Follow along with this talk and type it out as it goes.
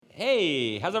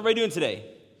Hey, how's everybody doing today?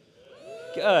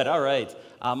 Good, all right.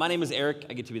 My name is Eric.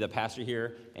 I get to be the pastor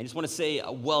here. And just want to say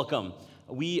welcome.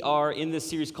 We are in this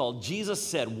series called Jesus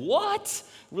Said What?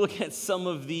 We're looking at some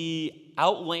of the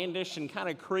outlandish and kind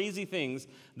of crazy things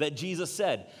that Jesus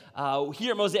said. Here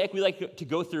at Mosaic, we like to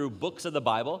go through books of the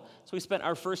Bible. So we spent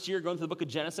our first year going through the book of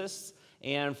Genesis.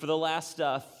 And for the last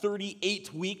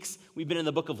 38 weeks, we've been in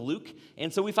the book of Luke.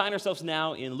 And so we find ourselves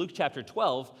now in Luke chapter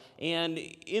 12. And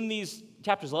in these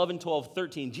chapters 11, 12,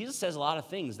 13, Jesus says a lot of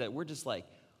things that we're just like,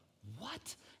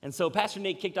 what? And so Pastor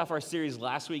Nate kicked off our series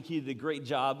last week. He did a great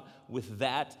job with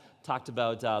that, talked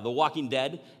about The Walking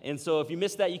Dead. And so if you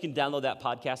missed that, you can download that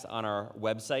podcast on our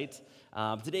website.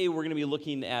 Today, we're going to be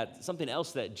looking at something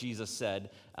else that Jesus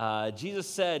said. Jesus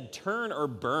said, turn or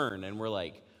burn. And we're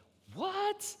like,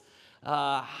 what?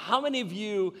 How many of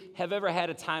you have ever had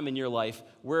a time in your life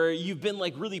where you've been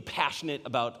like really passionate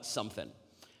about something?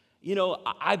 You know,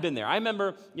 I've been there. I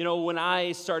remember, when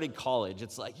I started college,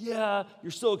 it's like, yeah,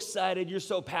 you're so excited, you're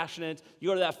so passionate. You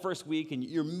go to that first week and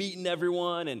you're meeting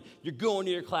everyone and you're going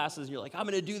to your classes and you're like, I'm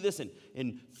going to do this in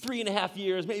 3.5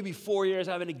 years, maybe 4 years,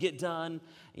 I'm going to get done.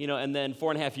 And then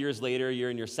 4.5 years later, you're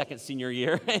in your second senior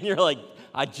year and you're like,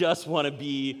 I just want to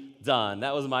be done.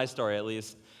 That was my story, at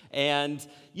least. And,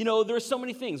 there's so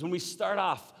many things. When we start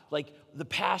off, like the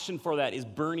passion for that is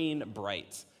burning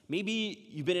bright. Maybe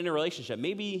you've been in a relationship,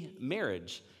 maybe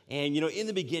marriage. And, in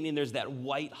the beginning, there's that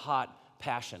white-hot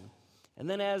passion. And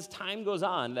then as time goes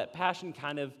on, that passion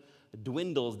kind of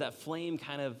dwindles, that flame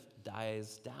kind of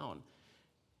dies down.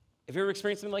 Have you ever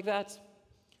experienced something like that?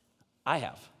 I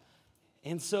have.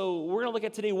 And so we're going to look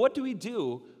at today, what do we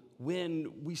do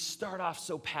when we start off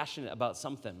so passionate about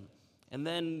something? And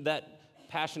then that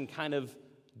passion kind of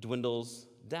dwindles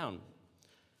down.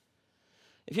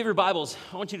 If you have your Bibles,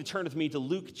 I want you to turn with me to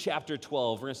Luke chapter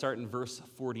 12. We're going to start in verse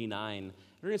 49.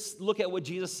 We're going to look at what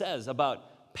Jesus says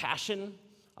about passion,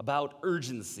 about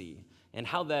urgency, and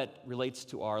how that relates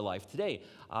to our life today.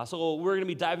 So we're going to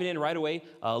be diving in right away.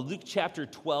 Luke chapter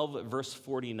 12, verse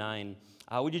 49.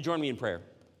 Would you join me in prayer?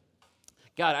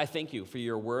 God, I thank you for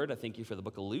your word. I thank you for the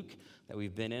book of Luke that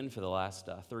we've been in for the last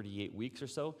 38 weeks or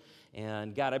so.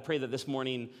 And God, I pray that this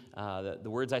morning the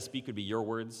words I speak would be your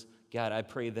words. God, I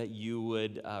pray that you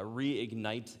would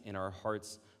reignite in our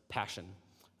hearts passion,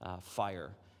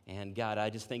 fire. And God, I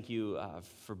just thank you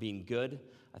for being good.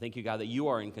 I thank you, God, that you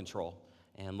are in control.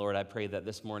 And Lord, I pray that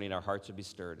this morning our hearts would be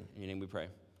stirred. In your name we pray.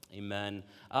 Amen.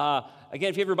 Again,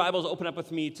 if you have your Bibles, open up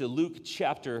with me to Luke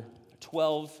chapter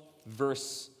 12,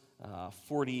 verse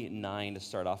 49 to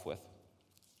start off with.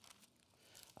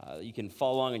 You can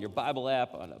follow along on your Bible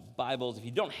app, on Bibles. If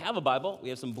you don't have a Bible, we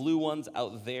have some blue ones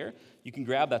out there you can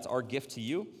grab. That's our gift to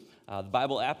you. The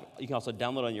Bible app, you can also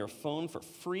download on your phone for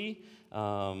free.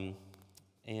 And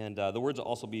the words will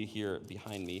also be here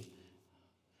behind me.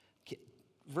 Okay,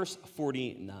 verse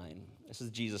 49. This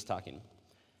is Jesus talking.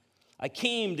 I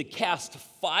came to cast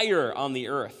fire on the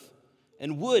earth,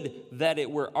 and would that it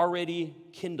were already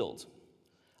kindled.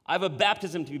 I have a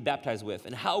baptism to be baptized with,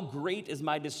 and how great is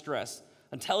my distress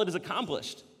until it is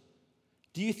accomplished.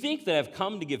 Do you think that I've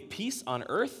come to give peace on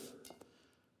earth?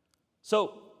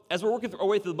 So, as we're working our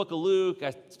way through the book of Luke,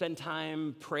 I spend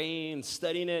time praying,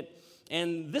 studying it.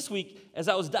 And this week, as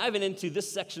I was diving into this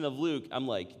section of Luke, I'm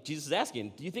like, Jesus is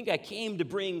asking, do you think I came to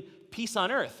bring peace on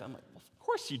earth? I'm like, well, of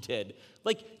course you did.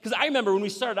 Because I remember when we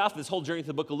started off this whole journey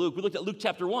through the book of Luke, we looked at Luke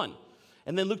chapter 1.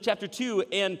 And then Luke chapter 2,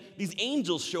 and these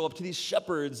angels show up to these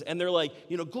shepherds, and they're like,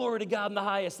 glory to God in the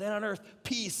highest, and on earth,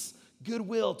 peace,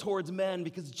 goodwill towards men,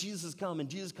 because Jesus has come, and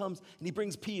Jesus comes, and he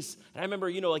brings peace. And I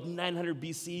remember, 900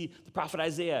 BC, the prophet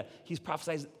Isaiah, he's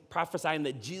prophesying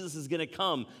that Jesus is going to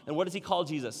come. And what does he call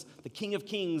Jesus? The King of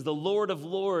Kings, the Lord of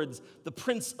Lords, the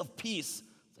Prince of Peace.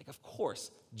 It's like, of course,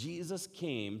 Jesus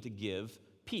came to give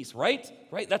peace, right?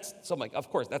 Right? So I'm like, of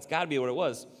course, that's got to be what it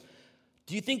was.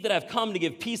 Do you think that I've come to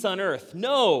give peace on earth?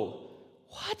 No.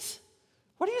 What?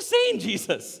 What are you saying,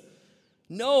 Jesus?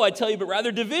 No, I tell you, but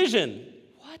rather division.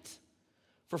 What?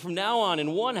 For from now on,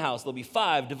 in one house, there'll be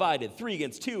 5 divided, 3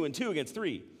 against 2, and 2 against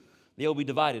 3. They will be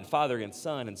divided, father against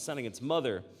son, and son against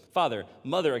mother, father,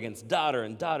 mother against daughter,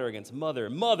 and daughter against mother,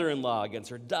 mother-in-law against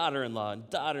her daughter-in-law, and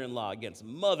daughter-in-law against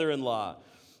mother-in-law.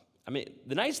 I mean,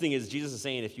 the nice thing is Jesus is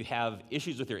saying if you have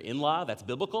issues with your in-law, that's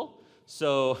biblical.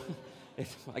 So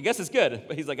I guess it's good.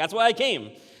 But he's like, that's why I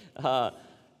came. But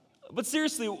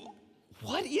seriously,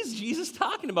 what is Jesus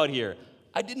talking about here?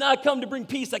 I did not come to bring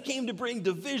peace. I came to bring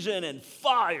division and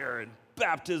fire and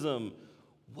baptism.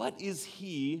 What is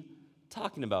he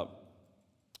talking about?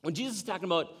 When Jesus is talking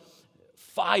about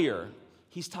fire,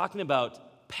 he's talking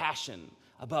about passion,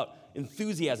 about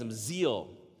enthusiasm,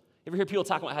 zeal. You ever hear people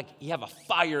talk about how you have a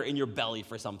fire in your belly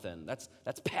for something? That's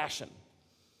passion.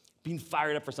 Being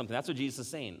fired up for something. That's what Jesus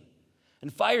is saying.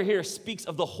 And fire here speaks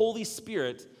of the Holy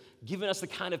Spirit giving us the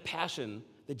kind of passion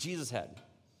that Jesus had.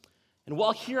 And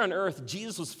while here on earth,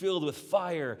 Jesus was filled with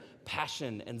fire,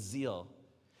 passion, and zeal.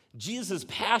 Jesus'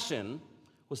 passion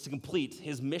was to complete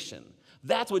his mission.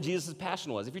 That's what Jesus'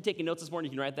 passion was. If you're taking notes this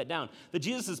morning, you can write that down. That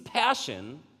Jesus'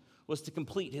 passion was to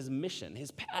complete his mission.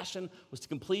 His passion was to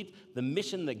complete the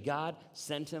mission that God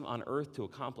sent him on earth to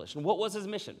accomplish. And what was his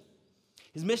mission?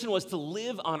 His mission was to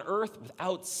live on earth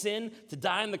without sin, to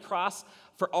die on the cross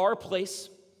for our place,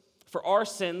 for our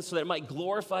sins, so that it might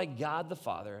glorify God the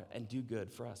Father and do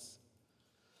good for us.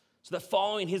 So that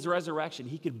following his resurrection,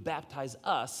 he could baptize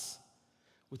us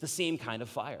with the same kind of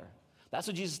fire. That's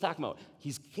what Jesus is talking about.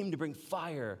 He came to bring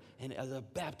fire and a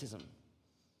baptism.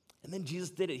 And then Jesus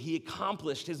did it. He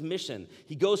accomplished his mission.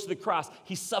 He goes to the cross.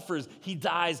 He suffers. He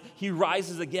dies. He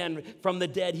rises again from the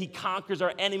dead. He conquers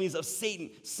our enemies of Satan,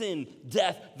 sin,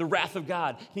 death, the wrath of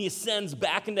God. And he ascends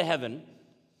back into heaven.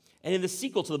 And in the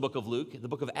sequel to the book of Luke, the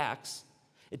book of Acts,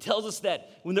 it tells us that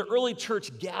when the early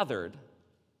church gathered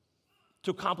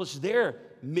to accomplish their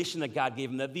mission that God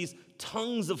gave them, that these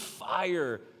tongues of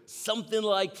fire, something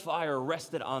like fire,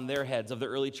 rested on their heads of the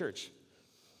early church.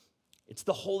 It's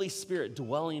the Holy Spirit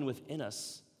dwelling within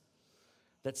us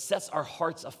that sets our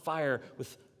hearts afire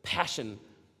with passion,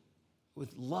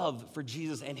 with love for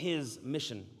Jesus and his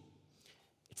mission.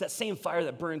 It's that same fire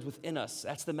that burns within us.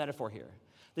 That's the metaphor here.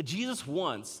 That Jesus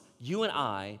wants you and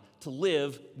I to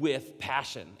live with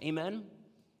passion. Amen?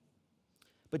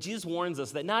 But Jesus warns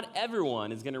us that not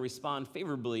everyone is going to respond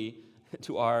favorably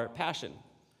to our passion.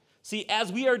 See,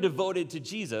 as we are devoted to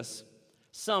Jesus,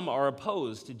 some are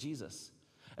opposed to Jesus.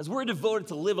 As we're devoted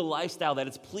to live a lifestyle that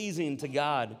is pleasing to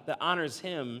God, that honors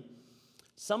him,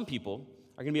 some people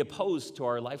are going to be opposed to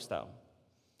our lifestyle.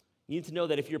 You need to know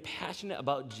that if you're passionate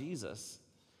about Jesus,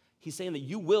 he's saying that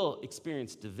you will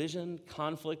experience division,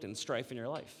 conflict, and strife in your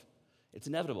life. It's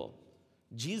inevitable.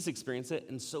 Jesus experienced it,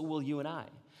 and so will you and I.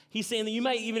 He's saying that you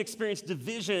might even experience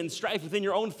division and strife within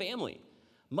your own family,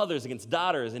 mothers against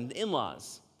daughters and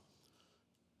in-laws.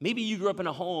 Maybe you grew up in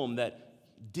a home that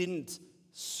didn't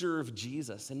serve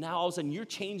Jesus, and now all of a sudden you're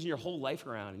changing your whole life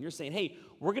around, and you're saying, hey,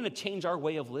 we're going to change our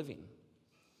way of living.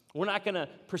 We're not going to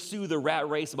pursue the rat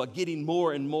race about getting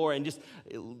more and more and just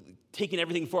taking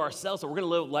everything for ourselves, but we're going to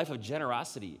live a life of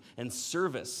generosity and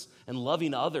service and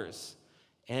loving others.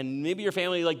 And maybe your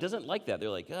family doesn't like that. They're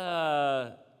like,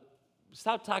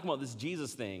 stop talking about this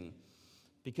Jesus thing,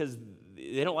 because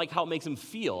they don't like how it makes them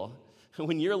feel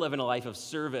when you're living a life of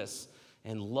service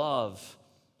and love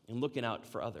and looking out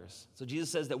for others. So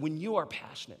Jesus says that when you are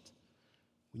passionate,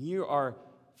 when you are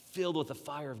filled with the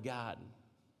fire of God,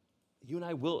 you and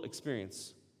I will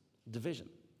experience division.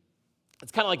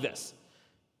 It's kind of like this.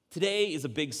 Today is a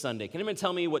big Sunday. Can anyone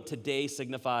tell me what today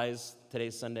signifies,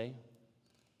 today's Sunday?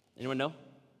 Anyone know?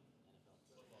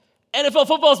 NFL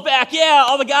football's back. Yeah,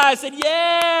 all the guys said,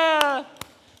 yeah.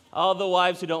 All the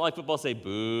wives who don't like football say,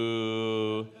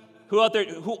 boo. Who out there,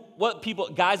 what people,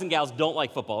 guys and gals don't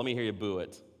like football? Let me hear you boo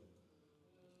it.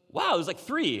 Wow, there's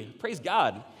 3. Praise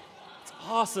God. It's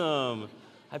awesome.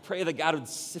 I pray that God would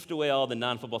sift away all the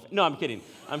non-football. No, I'm kidding.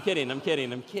 No,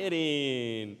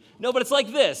 but it's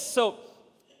like this. So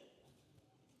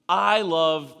I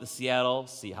love the Seattle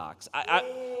Seahawks.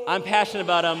 I'm passionate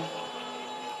about them.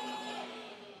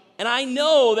 And I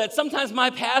know that sometimes my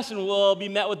passion will be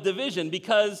met with division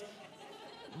because,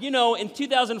 in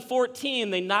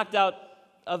 2014, they knocked out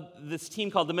this team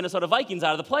called the Minnesota Vikings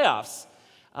out of the playoffs.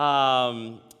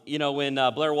 When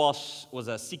Blair Walsh was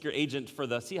a secret agent for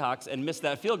the Seahawks and missed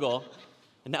that field goal,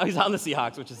 and now he's on the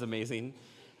Seahawks, which is amazing.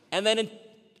 And then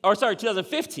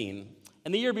 2015,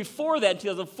 and the year before that,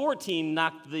 2014,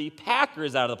 knocked the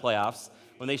Packers out of the playoffs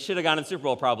when they should have gone to the Super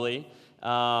Bowl probably.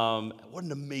 What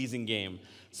an amazing game.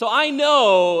 So I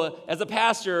know, as a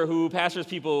pastor who pastors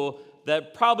people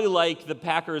that probably like the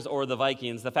Packers or the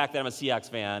Vikings, the fact that I'm a Seahawks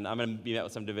fan, I'm going to be met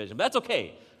with some division. But that's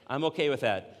okay. I'm okay with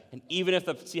that. And even if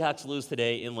the Seahawks lose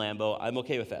today in Lambeau, I'm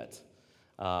okay with that.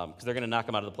 Because they're going to knock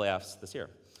them out of the playoffs this year.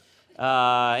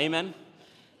 Amen?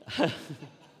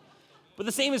 But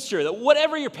the same is true, that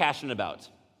whatever you're passionate about,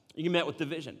 you get met with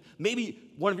division.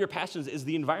 Maybe one of your passions is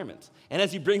the environment. And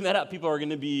as you bring that up, people are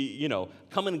going to be,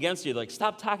 coming against you. Like,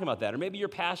 stop talking about that. Or maybe your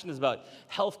passion is about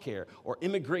healthcare or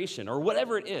immigration or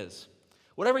whatever it is.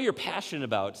 Whatever you're passionate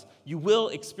about, you will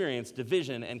experience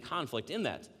division and conflict in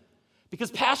that. Because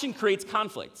passion creates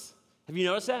conflicts. Have you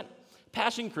noticed that?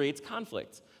 Passion creates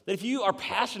conflict. That if you are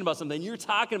passionate about something, you're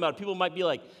talking about it, people might be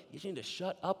like, you need to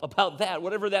shut up about that,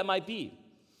 whatever that might be.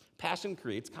 Passion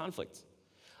creates conflict.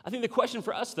 I think the question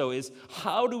for us, though, is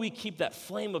how do we keep that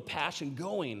flame of passion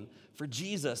going for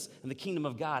Jesus and the kingdom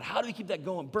of God? How do we keep that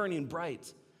going, burning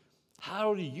bright?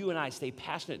 How do you and I stay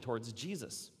passionate towards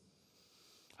Jesus?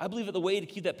 I believe that the way to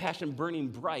keep that passion burning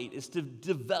bright is to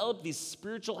develop these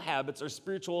spiritual habits or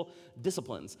spiritual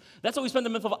disciplines. That's what we spent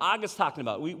the month of August talking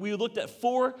about. We looked at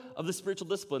 4 of the spiritual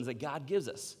disciplines that God gives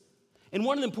us. And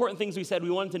one of the important things we said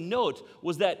we wanted to note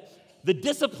was that the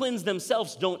disciplines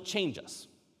themselves don't change us.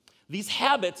 These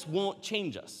habits won't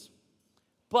change us.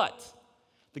 But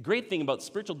the great thing about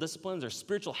spiritual disciplines or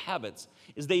spiritual habits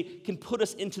is they can put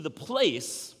us into the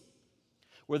place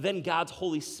where then God's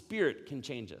Holy Spirit can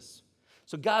change us.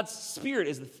 So God's Spirit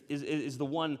is the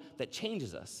one that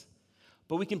changes us.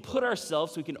 But we can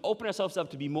we can open ourselves up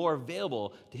to be more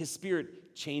available to His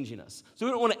Spirit changing us. So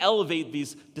we don't want to elevate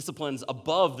these disciplines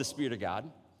above the Spirit of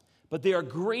God, but they are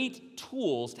great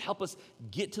tools to help us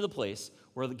get to the place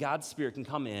where God's Spirit can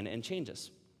come in and change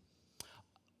us.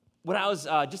 When I was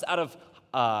just out of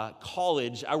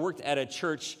college, I worked at a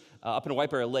church up in White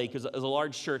Bear Lake. It was a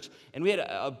large church, and we had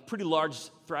a pretty large,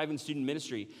 thriving student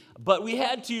ministry. But we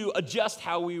had to adjust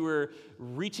how we were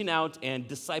reaching out and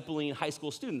discipling high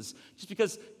school students, just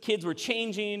because kids were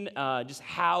changing, just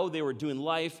how they were doing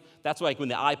life. That's why, like, when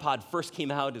the iPod first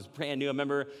came out, it was brand new. I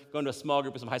remember going to a small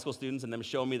group of some high school students and them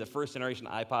showing me the first generation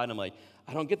iPod, and I'm like,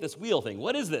 I don't get this wheel thing.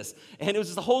 What is this? And it was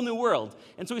just a whole new world.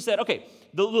 And so we said, okay,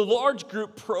 the large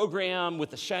group program with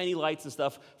the shiny lights and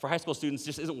stuff for high school students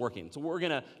just isn't working. So we're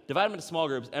going to divide them into small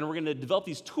groups, and we're going to develop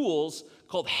these tools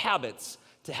called habits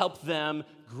to help them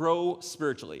grow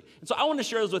spiritually. And so I want to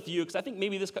share those with you because I think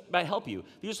maybe this might help you.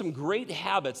 These are some great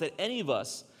habits that any of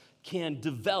us can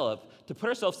develop to put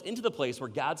ourselves into the place where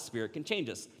God's Spirit can change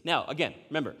us. Now, again,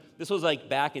 remember, this was like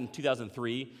back in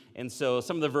 2003, and so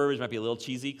some of the verbiage might be a little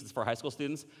cheesy because it's for high school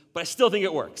students, but I still think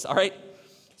it works, all right?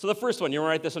 So the first one, you want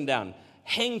to write this one down.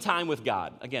 Hang time with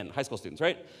God. Again, high school students,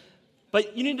 right?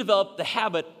 But you need to develop the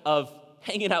habit of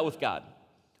hanging out with God.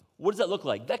 What does that look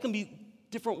like? That can be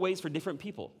different ways for different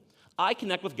people. I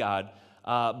connect with God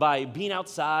by being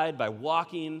outside, by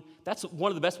walking. That's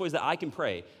one of the best ways that I can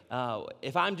pray.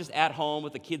 If I'm just at home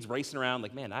with the kids racing around,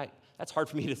 like, man, that's hard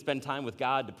for me to spend time with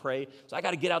God to pray. So I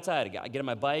got to get outside. I got to get on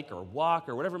my bike or walk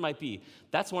or whatever it might be.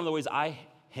 That's one of the ways I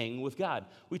hang with God.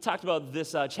 We talked about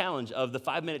this challenge of the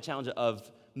 5-minute challenge of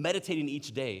meditating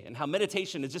each day, and how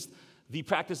meditation is just the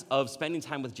practice of spending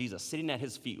time with Jesus, sitting at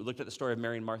His feet. We looked at the story of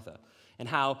Mary and Martha, and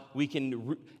how we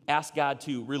can ask God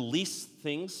to release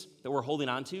things that we're holding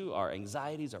on to, our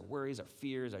anxieties, our worries, our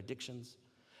fears, our addictions,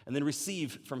 and then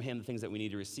receive from Him the things that we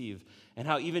need to receive. And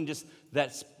how even just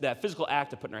that physical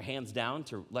act of putting our hands down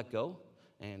to let go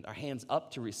and our hands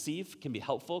up to receive can be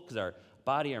helpful because our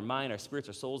body, our mind, our spirits,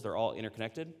 our souls, they're all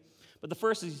interconnected. But the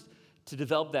first is to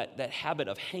develop that habit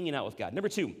of hanging out with God. Number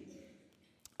 2,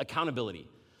 accountability.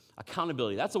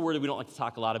 Accountability. That's a word that we don't like to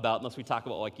talk a lot about unless we talk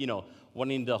about, like,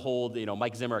 wanting to hold,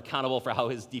 Mike Zimmer accountable for how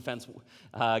his defense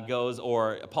goes,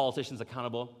 or politicians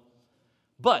accountable.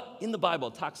 But in the Bible,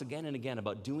 it talks again and again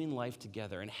about doing life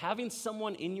together and having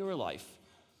someone in your life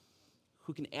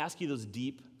who can ask you those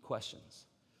deep questions.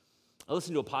 I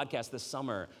listened to a podcast this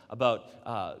summer about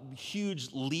huge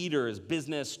leaders,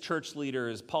 business, church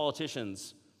leaders,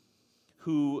 politicians,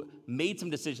 who made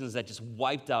some decisions that just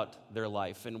wiped out their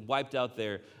life and wiped out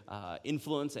their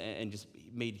influence and just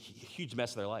made a huge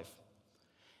mess of their life.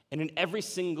 And in every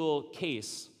single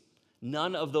case,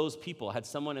 none of those people had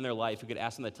someone in their life who could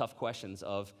ask them the tough questions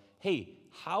of, hey,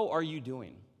 how are you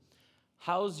doing?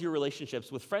 How's your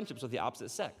relationships with friendships with the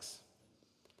opposite sex?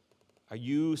 Are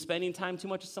you spending time too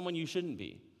much with someone you shouldn't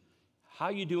be? How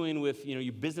are you doing with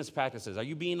your business practices? Are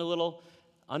you being a little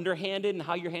underhanded in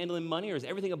how you're handling money, or is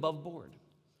everything above board?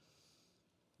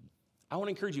 I want to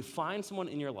encourage you, find someone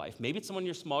in your life. Maybe it's someone in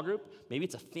your small group. Maybe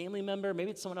it's a family member.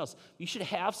 Maybe it's someone else. You should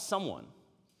have someone.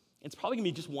 It's probably going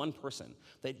to be just one person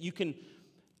that you can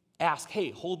ask,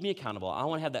 hey, hold me accountable. I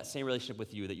want to have that same relationship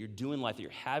with you, that you're doing life, that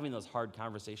you're having those hard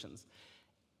conversations.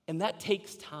 And that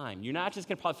takes time. You're not just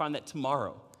going to probably find that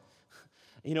tomorrow.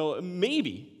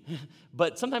 Maybe,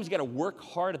 but sometimes you got to work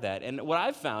hard at that. And what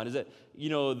I've found is that,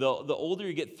 the older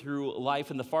you get through life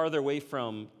and the farther away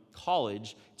from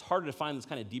college, it's harder to find those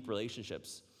kind of deep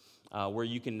relationships where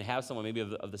you can have someone maybe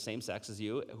of the same sex as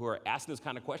you who are asking those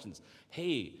kind of questions.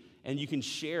 Hey, and you can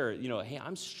share, hey,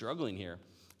 I'm struggling here.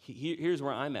 Here's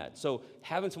where I'm at. So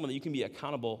having someone that you can be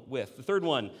accountable with. The third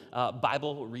one,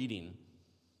 Bible reading.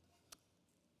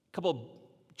 A couple of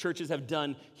churches have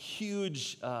done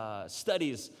huge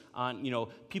studies on,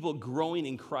 people growing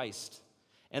in Christ.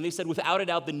 And they said, without a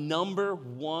doubt, the number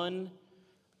one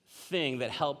thing that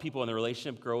helped people in their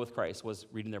relationship grow with Christ was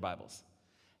reading their Bibles.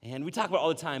 And we talk about it all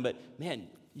the time, but man,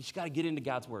 you just got to get into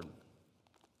God's word.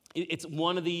 It's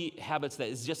one of the habits that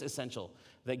is just essential,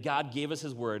 that God gave us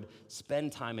his word.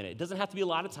 Spend time in it. It doesn't have to be a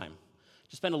lot of time.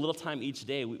 Just spend a little time each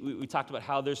day. We talked about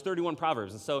how there's 31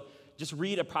 Proverbs, and so just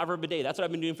read a proverb a day. That's what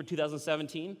I've been doing for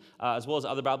 2017, as well as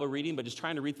other Bible reading, but just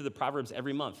trying to read through the Proverbs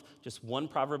every month, just one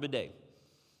proverb a day.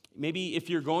 Maybe if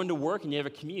you're going to work and you have a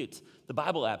commute, the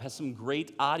Bible app has some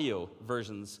great audio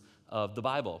versions of the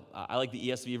Bible. I like the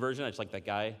ESV version. I just like that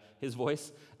guy, his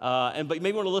voice. But maybe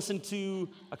you want to listen to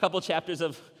a couple chapters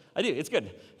of, I do, it's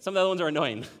good. Some of the other ones are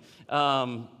annoying,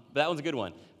 but that one's a good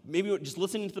one. Maybe just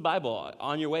listening to the Bible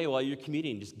on your way while you're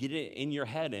commuting, just get it in your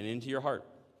head and into your heart.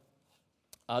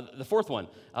 The fourth one,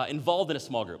 involved in a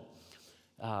small group.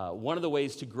 One of the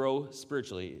ways to grow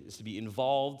spiritually is to be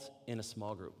involved in a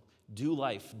small group. Do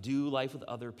life with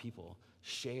other people,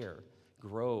 share,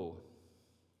 grow.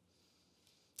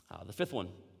 The fifth one,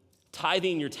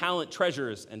 tithing your talent,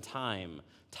 treasures, and time.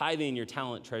 Tithing your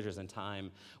talent, treasures, and time.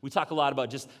 We talk a lot about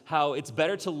just how it's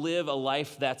better to live a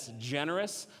life that's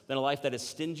generous than a life that is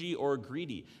stingy or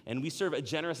greedy. And we serve a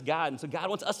generous God, and so God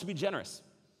wants us to be generous.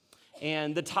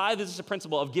 And the tithe is just a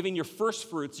principle of giving your first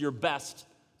fruits, your best,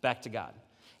 back to God.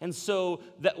 And so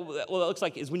what that looks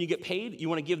like is when you get paid, you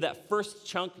want to give that first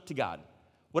chunk to God.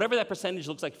 Whatever that percentage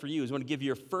looks like for you is you want to give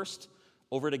your first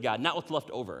over to God, not what's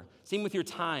left over. Same with your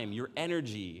time, your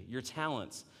energy, your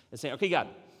talents. And saying, okay, God,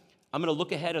 I'm going to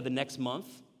look ahead of the next month,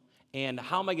 and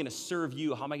how am I going to serve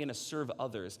you? How am I going to serve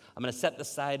others? I'm going to set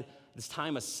this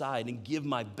time aside and give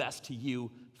my best to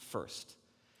you first.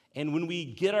 And when we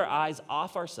get our eyes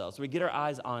off ourselves, we get our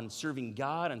eyes on serving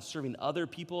God and serving other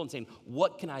people and saying,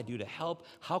 what can I do to help?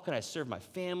 How can I serve my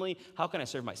family? How can I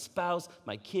serve my spouse,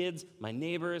 my kids, my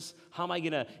neighbors? How am I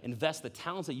going to invest the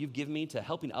talents that you've given me to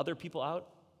helping other people out?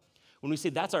 When we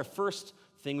say that's our first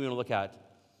thing we want to look at,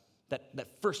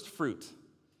 that first fruit,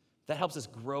 that helps us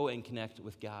grow and connect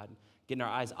with God, getting our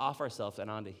eyes off ourselves and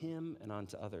onto him and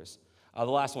onto others. The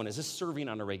last one is just serving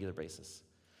on a regular basis.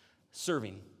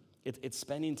 Serving. It's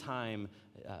spending time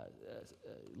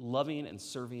loving and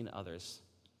serving others.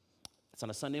 It's on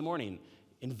a Sunday morning,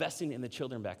 investing in the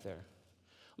children back there.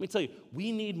 Let me tell you,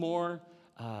 we need more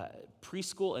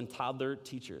preschool and toddler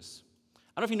teachers.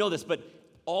 I don't know if you know this, but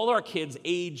all our kids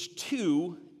age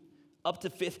 2 up to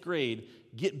 5th grade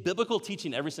get biblical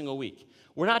teaching every single week.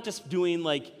 We're not just doing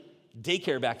like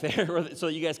daycare back there so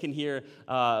that you guys can hear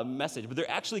a message, but they're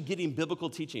actually getting biblical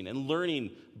teaching and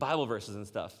learning Bible verses and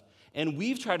stuff. And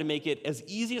we've tried to make it as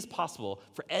easy as possible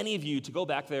for any of you to go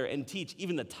back there and teach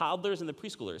even the toddlers and the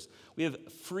preschoolers. We have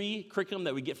free curriculum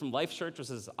that we get from Life Church, which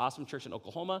is an awesome church in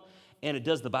Oklahoma, and it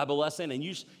does the Bible lesson, and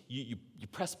you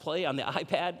press play on the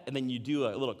iPad, and then you do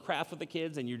a little craft with the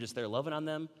kids, and you're just there loving on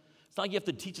them. It's not like you have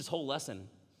to teach this whole lesson.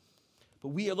 But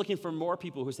we are looking for more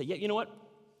people who say, yeah, you know what?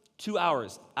 2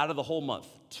 hours out of the whole month,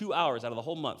 2 hours out of the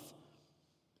whole month,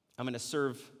 I'm going to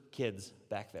serve kids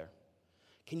back there.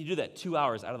 Can you do that 2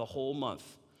 hours out of the whole month,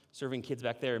 serving kids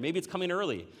back there? Maybe it's coming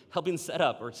early, helping set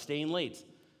up, or staying late.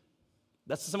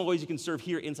 That's some of the ways you can serve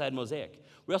here inside Mosaic.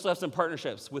 We also have some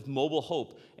partnerships with Mobile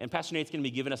Hope, and Pastor Nate's going to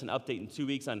be giving us an update in 2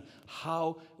 weeks on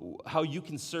how you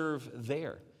can serve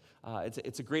there.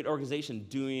 It's a great organization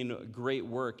doing great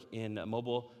work in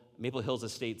Maple Hills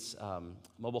Estates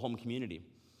mobile home community.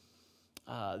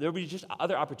 There will be just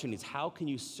other opportunities. How can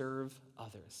you serve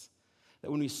others? That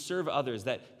when we serve others,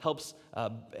 that helps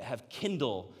have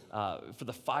kindle for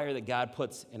the fire that God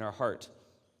puts in our heart.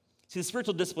 See, the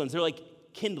spiritual disciplines, they're like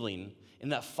kindling in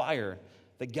that fire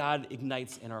that God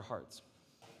ignites in our hearts.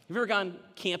 Have you ever gone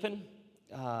camping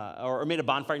or made a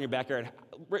bonfire in your backyard?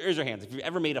 Raise your hands if you've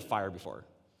ever made a fire before. Have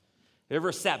you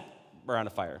ever sat around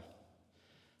a fire?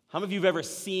 How many of you have ever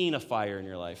seen a fire in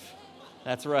your life?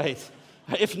 That's right.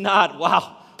 If not,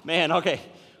 wow, man, okay.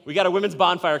 We got a women's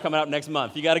bonfire coming up next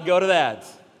month. You got to go to that.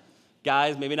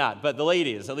 Guys, maybe not, but the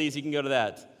ladies, at least you can go to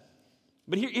that.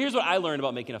 But here's what I learned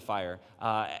about making a fire.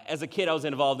 As a kid, I was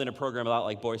involved in a program a lot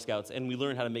like Boy Scouts, and we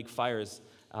learned how to make fires.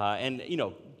 And, you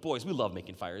know, boys, we love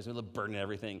making fires. We love burning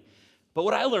everything. But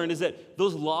what I learned is that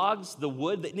those logs, the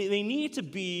wood, they need to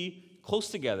be close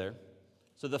together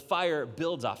so the fire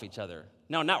builds off each other.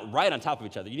 Now, not right on top of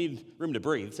each other. You need room to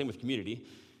breathe. Same with community.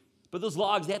 But those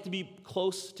logs, they have to be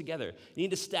close together. You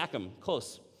need to stack them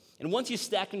close. And once you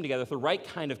stack them together with the right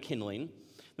kind of kindling,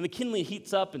 then the kindling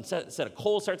heats up and set of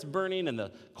coal starts burning, and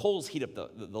the coals heat up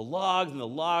the logs, and the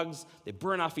logs, they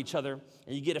burn off each other,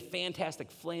 and you get a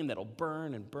fantastic flame that'll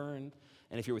burn and burn.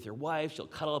 And if you're with your wife, she'll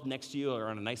cuddle up next to you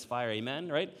around a nice fire, amen,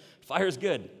 right? Fire's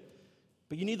good.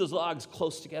 But you need those logs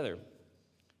close together.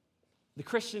 The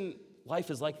Christian life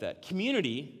is like that.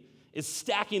 Community is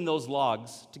stacking those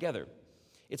logs together.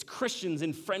 It's Christians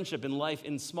in friendship, in life,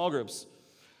 in small groups,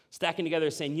 stacking together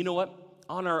saying, you know what?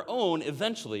 On our own,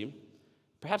 eventually,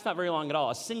 perhaps not very long at all,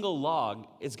 a single log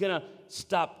is going to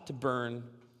stop to burn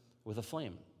with a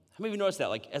flame. How many of you noticed that?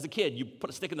 Like as a kid, you put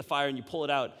a stick in the fire and you pull it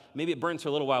out. Maybe it burns for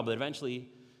a little while, but eventually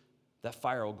that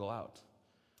fire will go out.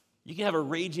 You can have a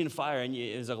raging fire and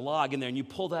there's a log in there and you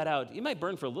pull that out. It might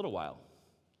burn for a little while.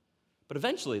 But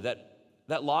eventually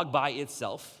that log by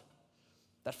itself,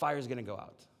 that fire is going to go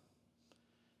out.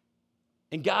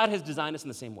 And God has designed us in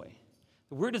the same way.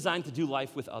 We're designed to do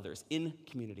life with others in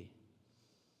community.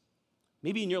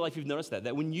 Maybe in your life you've noticed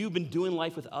that when you've been doing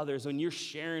life with others, when you're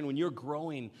sharing, when you're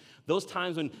growing, those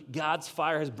times when God's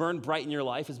fire has burned bright in your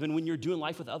life has been when you're doing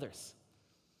life with others.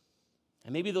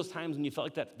 And maybe those times when you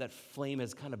felt like that flame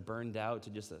has kind of burned out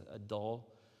to just a dull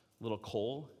little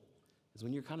coal is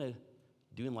when you're kind of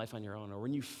doing life on your own or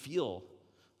when you feel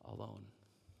alone.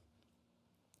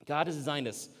 God has designed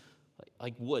us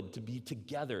like wood to be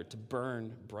together, to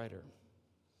burn brighter.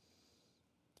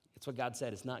 It's what God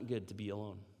said. It's not good to be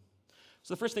alone.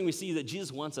 So the first thing we see that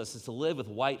Jesus wants us is to live with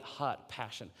white-hot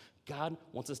passion. God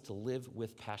wants us to live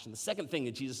with passion. The second thing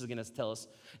that Jesus is going to tell us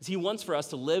is he wants for us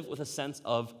to live with a sense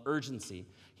of urgency.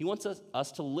 He wants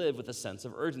us to live with a sense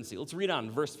of urgency. Let's read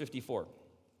on, verse 54.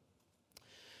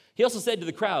 He also said to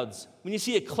the crowds, when you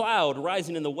see a cloud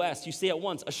rising in the west, you say at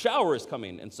once, a shower is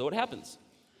coming, and so it happens.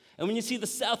 And when you see the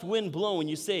south wind blowing,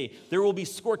 you say, there will be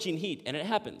scorching heat, and it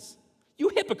happens. You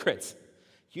hypocrites!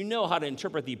 You know how to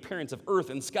interpret the appearance of earth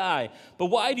and sky, but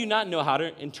why do you not know how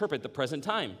to interpret the present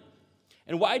time?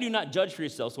 And why do you not judge for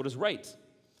yourselves what is right?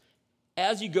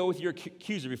 As you go with your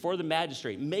accuser before the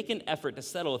magistrate, make an effort to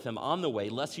settle with him on the way,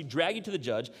 lest he drag you to the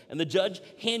judge, and the judge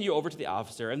hand you over to the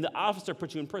officer, and the officer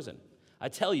put you in prison. I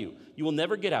tell you, you will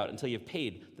never get out until you've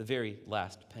paid the very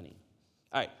last penny.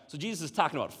 All right, so Jesus is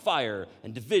talking about fire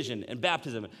and division and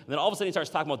baptism, and then all of a sudden he starts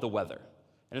talking about the weather.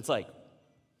 And it's like,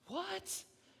 what?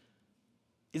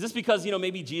 Is this because,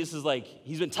 maybe Jesus is like,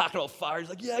 he's been talking about fire. He's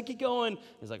like, yeah, keep going.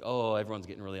 He's like, oh, everyone's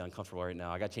getting really uncomfortable right now.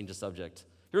 I got to change the subject.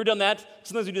 You ever done that?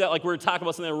 Sometimes we do that, like we're talking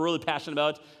about something that we're really passionate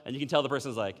about, and you can tell the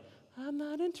person's like, I'm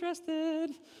not interested.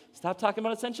 Stop talking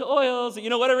about essential oils.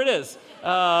 Whatever it is.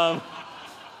 I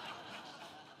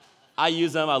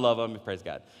use them. I love them. Praise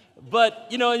God. But,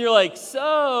 and you're like,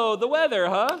 so the weather,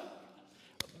 huh?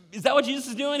 Is that what Jesus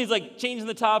is doing? He's like changing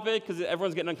the topic because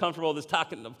everyone's getting uncomfortable. This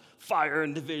talking of fire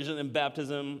and division and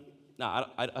baptism. No,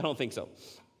 I don't think so.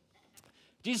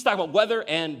 Jesus is talking about weather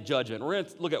and judgment. We're going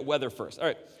to look at weather first. All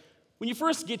right. When you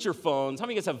first get your phones, how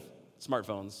many of you guys have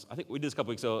smartphones? I think we did this a couple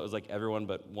weeks ago. It was like everyone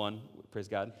but one. Praise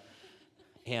God.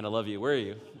 Hannah, I love you. Where are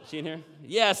you? Is she in here?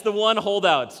 Yes, the one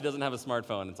holdout. She doesn't have a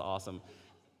smartphone. It's awesome.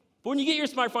 But when you get your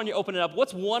smartphone, you open it up.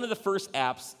 What's one of the first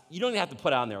apps you don't even have to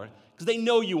put on there? Because they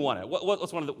know you want it.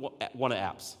 What's one of the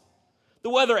apps? The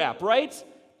weather app, right?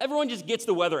 Everyone just gets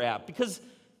the weather app because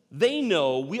they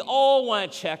know we all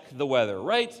want to check the weather,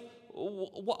 right?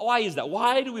 Why is that?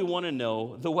 Why do we want to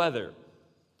know the weather?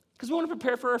 Because we want to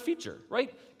prepare for our future,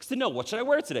 right? Because to know, what should I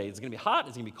wear today? Is it going to be hot?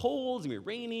 Is it going to be cold? Is it going to be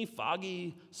rainy,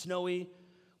 foggy, snowy?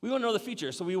 We want to know the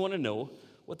future, so we want to know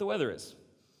what the weather is.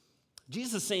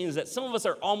 Jesus is saying is that some of us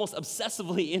are almost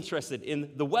obsessively interested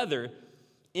in the weather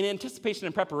in anticipation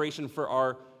and preparation for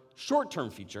our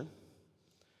short-term future,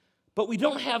 but we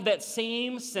don't have that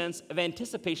same sense of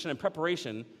anticipation and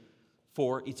preparation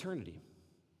for eternity.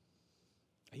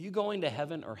 Are you going to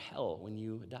heaven or hell when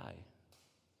you die?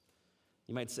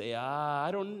 You might say, I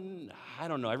don't know. I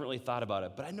haven't really thought about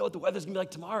it, but I know what the weather's going to be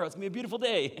like tomorrow. It's going to be a beautiful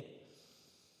day.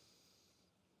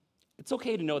 It's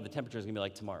okay to know what the temperature is going to be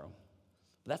like tomorrow,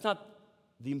 but that's not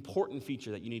the important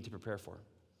feature that you need to prepare for.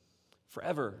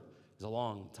 Forever is a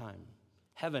long time.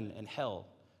 Heaven and hell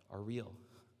are real.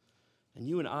 And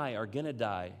you and I are going to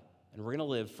die, and we're going to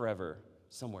live forever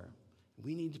somewhere.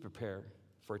 We need to prepare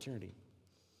for eternity.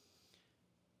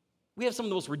 We have some of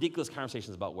the most ridiculous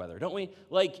conversations about weather, don't we?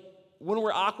 Like, when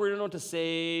we're awkward, we don't know what to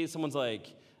say. Someone's like,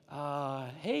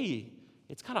 hey,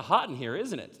 it's kind of hot in here,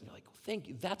 isn't it? And you're like, thank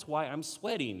you. That's why I'm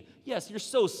sweating. Yes, you're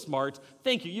so smart.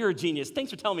 Thank you. You're a genius.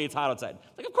 Thanks for telling me it's hot outside.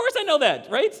 Like, of course I know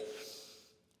that, right?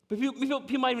 But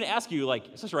people might even ask you, like,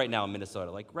 especially right now in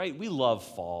Minnesota, like, right, we love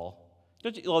fall.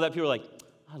 Don't you love that? People are like,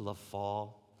 I love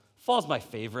fall. Fall's my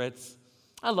favorite.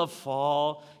 I love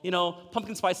fall.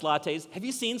 Pumpkin spice lattes. Have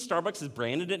you seen Starbucks has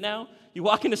branded it now? You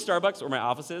walk into Starbucks, or my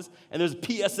office is, and there's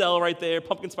PSL right there,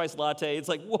 pumpkin spice latte. It's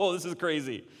like, whoa, this is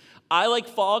crazy. I like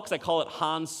fall because I call it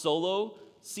Han Solo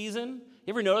season.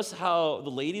 You ever notice how the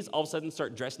ladies all of a sudden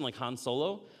start dressing like Han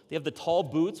Solo? They have the tall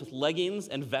boots with leggings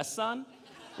and vests on.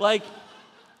 Like,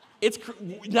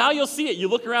 now you'll see it. You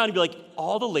look around and be like,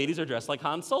 all the ladies are dressed like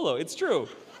Han Solo. It's true.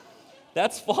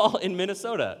 That's fall in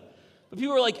Minnesota. But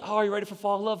people are like, oh, are you ready for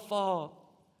fall? I love fall.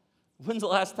 When's the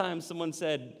last time someone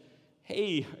said,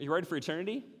 hey, are you ready for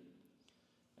eternity?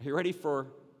 Are you ready for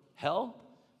hell?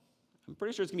 I'm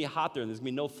pretty sure it's going to be hot there and there's going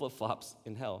to be no flip-flops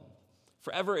in hell.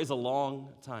 Forever is a long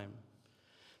time.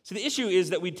 So the issue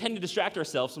is that we tend to distract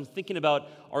ourselves from thinking about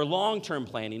our long-term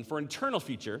planning for an eternal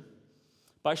future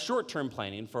by short-term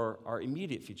planning for our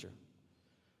immediate future.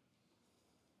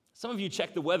 Some of you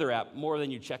check the weather app more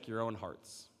than you check your own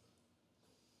hearts.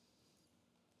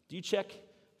 Do you check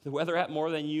the weather app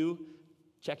more than you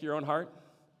check your own heart?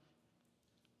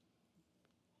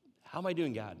 How am I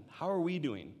doing, God? How are we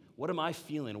doing? What am I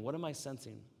feeling? What am I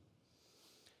sensing?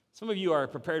 Some of you are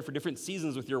prepared for different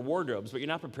seasons with your wardrobes, but you're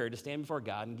not prepared to stand before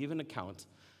God and give an account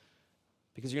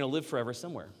because you're going to live forever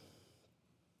somewhere.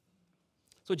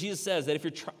 So Jesus says that if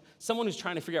you're someone who's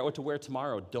trying to figure out what to wear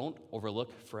tomorrow, don't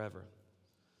overlook forever.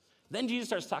 Then Jesus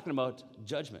starts talking about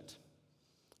judgment.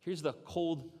 Here's the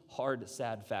cold, hard,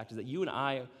 sad fact, is that you and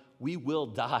I, we will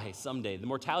die someday. The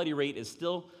mortality rate is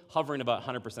still hovering about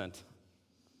 100%.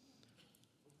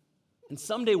 And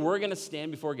someday we're going to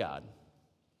stand before God,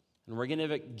 and we're going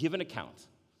to give an account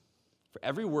for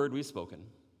every word we've spoken,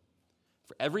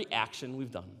 for every action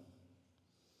we've done.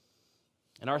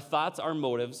 And our thoughts, our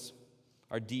motives,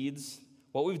 our deeds,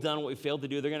 what we've done, what we failed to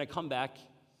do, they're going to come back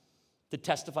to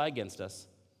testify against us,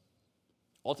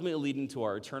 ultimately leading to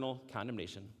our eternal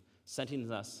condemnation,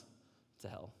 sentencing us to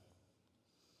hell.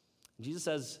 And Jesus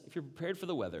says, if you're prepared for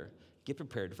the weather, get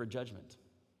prepared for judgment.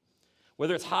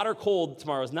 Whether it's hot or cold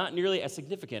tomorrow is not nearly as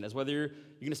significant as whether you're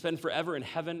going to spend forever in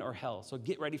heaven or hell. So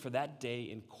get ready for that day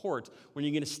in court when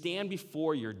you're going to stand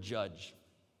before your judge.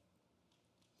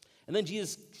 And then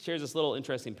Jesus shares this little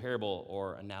interesting parable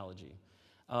or analogy.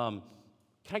 Can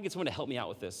I get someone to help me out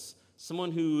with this?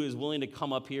 Someone who is willing to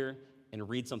come up here and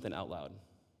read something out loud.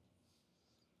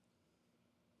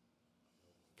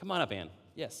 Come on up, Ann.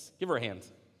 Yes, give her a hand.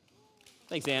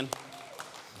 Thanks, Ann.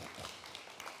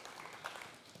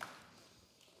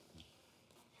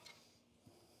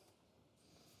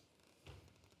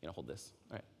 Hold this.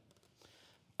 All right.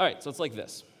 All right, so it's like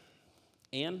this.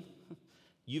 Anne,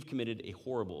 you've committed a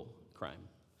horrible crime.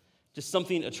 Just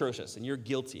something atrocious, and you're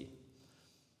guilty.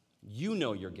 You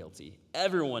know you're guilty.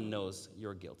 Everyone knows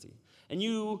you're guilty. And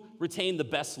you retain the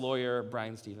best lawyer,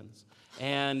 Brian Stevens.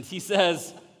 And he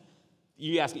says,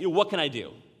 you ask, what can I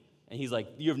do? And he's like,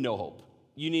 you have no hope.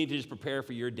 You need to just prepare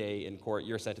for your day in court,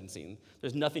 your sentencing.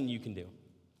 There's nothing you can do.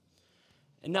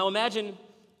 And now imagine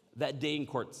that day in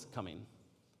court's coming.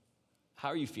 How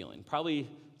are you feeling? Probably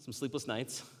some sleepless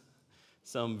nights,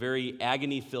 some very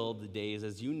agony-filled days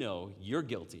as you know you're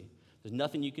guilty. There's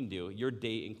nothing you can do. Your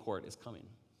day in court is coming.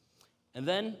 And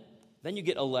then you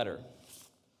get a letter.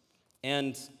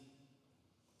 And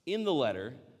in the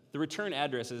letter, the return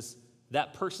address is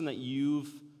that person that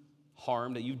you've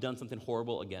harmed, that you've done something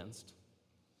horrible against.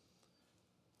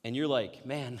 And you're like,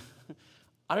 man,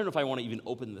 I don't know if I want to even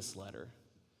open this letter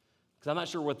because I'm not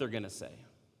sure what they're going to say.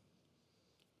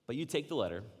 But you take the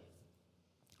letter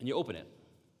and you open it.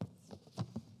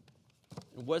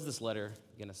 And what is this letter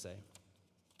going to say?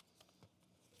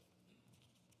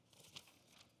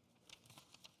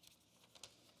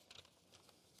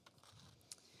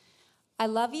 I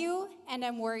love you and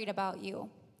I'm worried about you.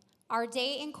 Our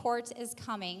day in court is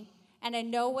coming, and I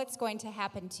know what's going to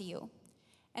happen to you.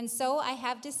 And so I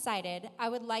have decided I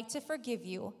would like to forgive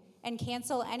you and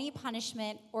cancel any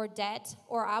punishment or debt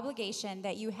or obligation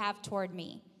that you have toward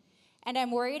me. And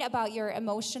I'm worried about your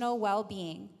emotional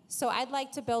well-being, so I'd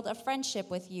like to build a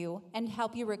friendship with you and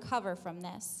help you recover from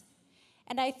this.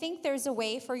 And I think there's a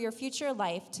way for your future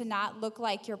life to not look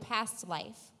like your past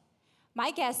life.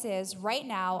 My guess is, right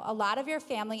now, a lot of your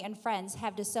family and friends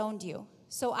have disowned you,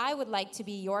 so I would like to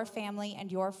be your family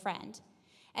and your friend.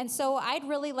 And so I'd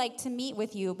really like to meet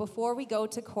with you before we go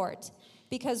to court,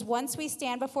 because once we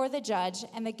stand before the judge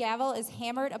and the gavel is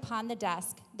hammered upon the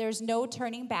desk, there's no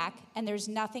turning back and there's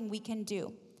nothing we can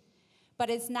do. But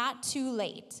it's not too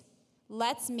late.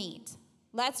 Let's meet.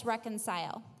 Let's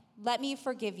reconcile. Let me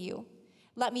forgive you.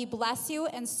 Let me bless you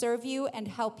and serve you and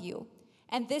help you.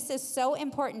 And this is so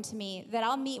important to me that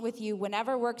I'll meet with you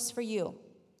whenever works for you.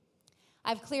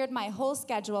 I've cleared my whole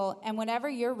schedule, and whenever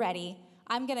you're ready,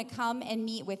 I'm going to come and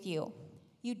meet with you.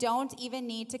 You don't even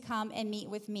need to come and meet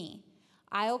with me.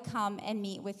 I'll come and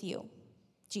meet with you.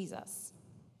 Jesus.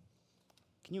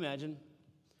 Can you imagine?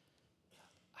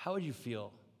 How would you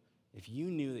feel if you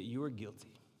knew that you were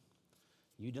guilty,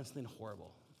 you'd done something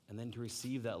horrible, and then to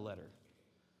receive that letter?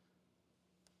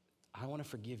 I want to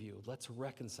forgive you. Let's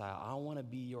reconcile. I want to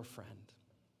be your friend.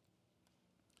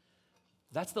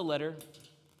 That's the letter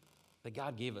that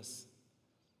God gave us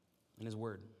in His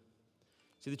Word.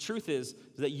 See, the truth is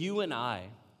that you and I,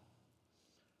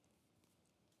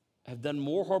 have done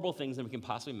more horrible things than we can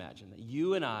possibly imagine, that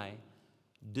you and I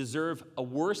deserve a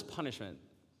worse punishment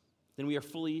than we are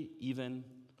fully even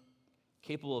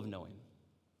capable of knowing.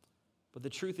 But the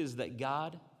truth is that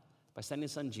God, by sending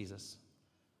his son Jesus,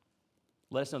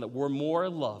 let us know that we're more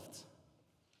loved,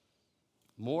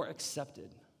 more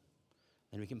accepted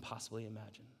than we can possibly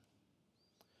imagine.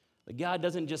 But God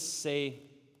doesn't just say,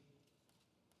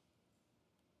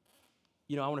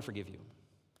 I want to forgive you.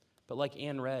 But like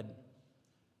Anne read,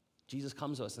 Jesus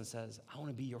comes to us and says, I want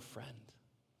to be your friend.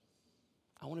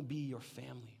 I want to be your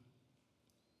family.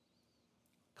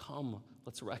 Come,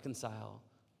 let's reconcile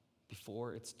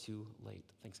before it's too late.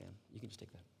 Thanks, Anne. You can just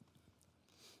take that.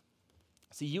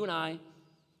 See, you and I,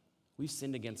 we've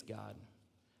sinned against God.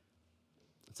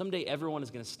 And someday everyone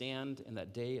is going to stand in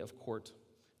that day of court.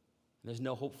 And there's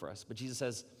no hope for us. But Jesus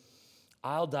says,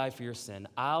 I'll die for your sin.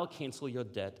 I'll cancel your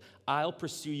debt. I'll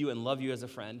pursue you and love you as a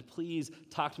friend. Please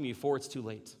talk to me before it's too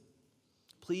late.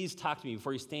 Please talk to me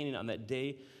before you're standing on that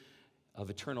day of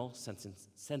eternal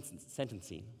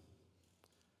sentencing.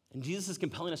 And Jesus is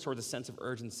compelling us towards a sense of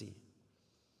urgency.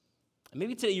 And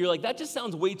maybe today you're like, that just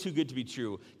sounds way too good to be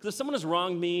true. Because if someone has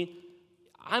wronged me,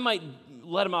 I might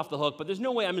let him off the hook, but there's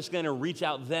no way I'm just going to reach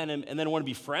out then and then want to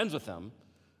be friends with them.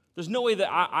 There's no way that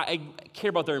I care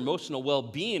about their emotional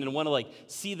well-being and want to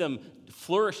see them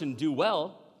flourish and do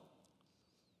well.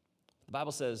 The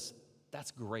Bible says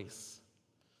that's grace.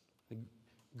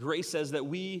 Grace says that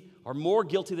we are more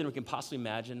guilty than we can possibly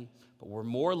imagine, but we're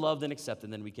more loved and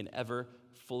accepted than we can ever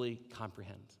fully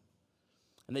comprehend.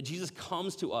 And that Jesus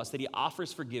comes to us, that he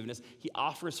offers forgiveness, he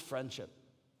offers friendship.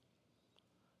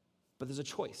 But there's a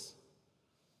choice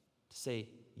to say,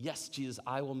 yes, Jesus,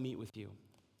 I will meet with you.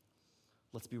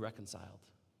 Let's be reconciled.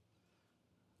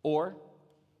 Or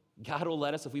God will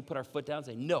let us, if we put our foot down,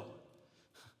 say, no,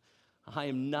 I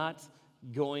am not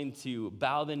going to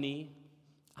bow the knee.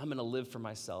 I'm going to live for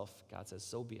myself. God says,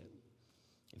 so be it.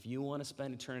 If you want to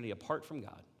spend eternity apart from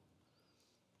God,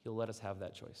 he'll let us have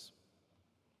that choice.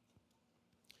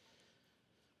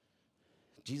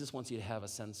 Jesus wants you to have a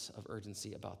sense of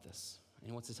urgency about this. And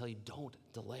he wants to tell you, don't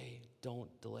delay, don't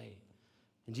delay.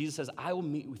 And Jesus says, I will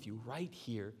meet with you right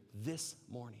here this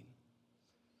morning.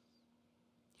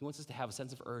 He wants us to have a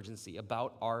sense of urgency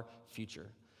about our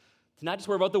future. To not just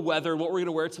worry about the weather and what we're going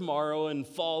to wear tomorrow and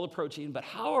fall approaching, but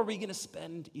how are we going to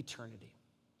spend eternity?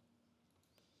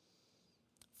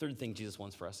 Third thing Jesus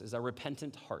wants for us is a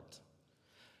repentant heart.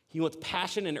 He wants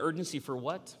passion and urgency for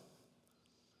what?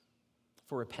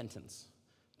 For repentance.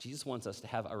 Jesus wants us to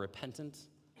have a repentant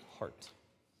heart.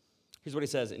 Here's what he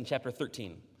says in chapter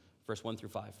 13, verse 1 through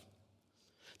 5.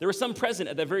 There were some present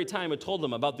at that very time who told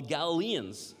them about the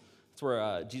Galileans, that's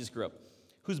where Jesus grew up,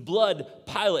 whose blood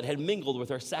Pilate had mingled with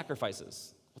our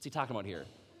sacrifices. What's he talking about here?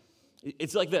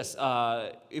 It's like this.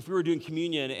 If we were doing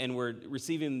communion and we're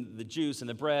receiving the juice and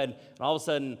the bread, and all of a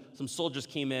sudden some soldiers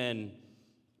came in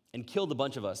and killed a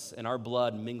bunch of us, and our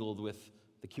blood mingled with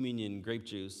the communion grape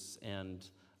juice and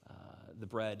the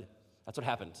bread. That's what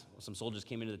happened. Some soldiers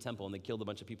came into the temple and they killed a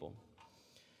bunch of people.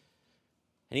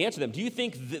 And he answered them, do you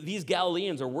think these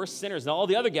Galileans are worse sinners than all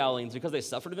the other Galileans because they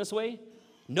suffered in this way?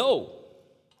 No.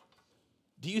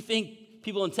 Do you think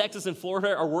people in Texas and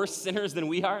Florida are worse sinners than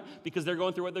we are because they're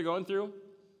going through what they're going through?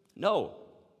 No.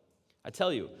 I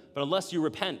tell you, but unless you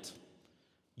repent,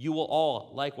 you will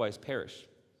all likewise perish.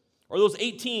 Or those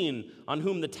 18 on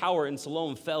whom the tower in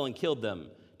Siloam fell and killed them,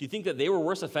 do you think that they were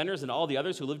worse offenders than all the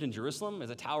others who lived in Jerusalem?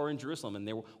 There's a tower in Jerusalem,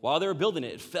 and while they were building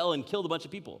it, it fell and killed a bunch of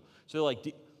people. So they're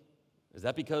like, is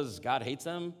that because God hates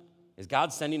them? Is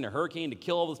God sending a hurricane to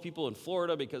kill all those people in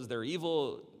Florida because they're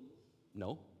evil?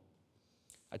 No.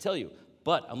 I tell you,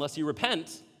 but unless you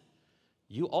repent,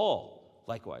 you all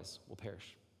likewise will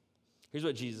perish. Here's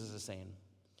what Jesus is saying.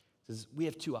 He says, we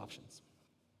have two options: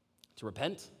 to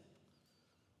repent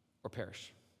or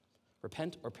perish.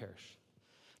 Repent or perish.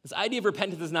 This idea of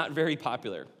repentance is not very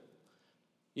popular.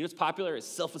 You know what's popular? It's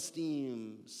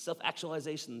self-esteem,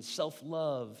 self-actualization,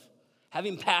 self-love,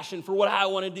 having passion for what I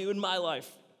want to do in my life.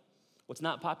 What's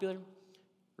not popular?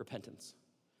 Repentance.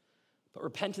 But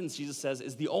repentance, Jesus says,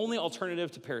 is the only alternative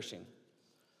to perishing.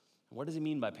 And what does he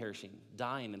mean by perishing?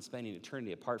 Dying and spending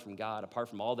eternity apart from God, apart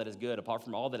from all that is good, apart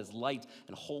from all that is light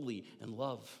and holy and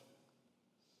love.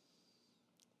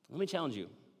 Let me challenge you.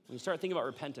 When you start thinking about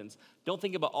repentance, don't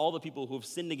think about all the people who have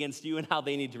sinned against you and how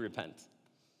they need to repent.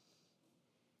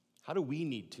 How do we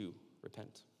need to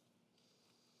repent?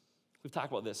 We've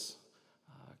talked about this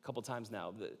a couple times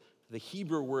now. The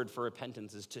Hebrew word for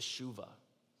repentance is teshuvah.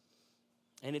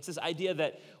 And it's this idea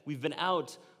that we've been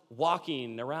out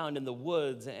walking around in the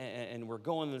woods and we're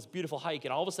going on this beautiful hike,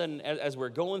 and all of a sudden, as we're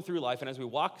going through life and as we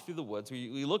walk through the woods,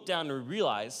 we look down and we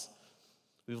realize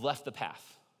We've left the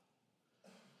path.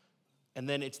 And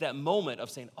then it's that moment of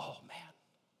saying, oh man,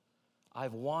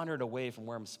 I've wandered away from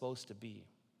where I'm supposed to be.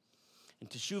 And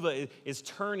teshuvah is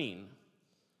turning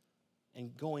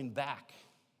and going back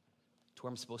to where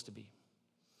I'm supposed to be.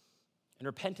 And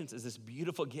repentance is this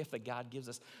beautiful gift that God gives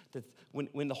us. That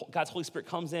when God's Holy Spirit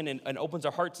comes in and opens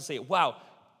our heart to say, wow,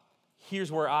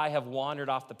 here's where I have wandered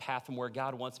off the path from where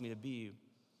God wants me to be.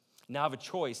 Now I have a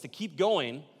choice to keep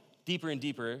going deeper and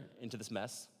deeper into this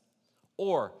mess,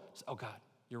 or, oh God,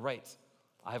 you're right.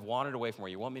 I have wandered away from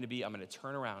where you want me to be. I'm going to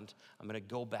turn around. I'm going to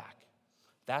go back.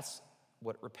 That's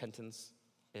what repentance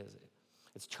is.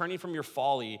 It's turning from your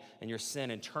folly and your sin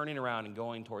and turning around and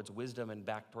going towards wisdom and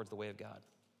back towards the way of God.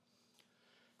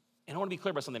 And I want to be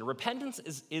clear about something. Repentance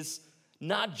is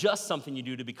not just something you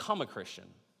do to become a Christian.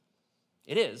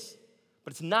 It is,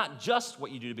 but it's not just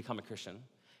what you do to become a Christian.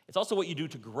 It's also what you do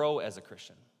to grow as a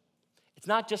Christian. It's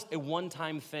not just a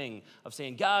one-time thing of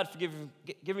saying, God, forgive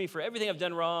me for everything I've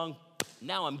done wrong.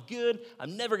 Now I'm good.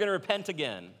 I'm never going to repent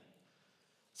again.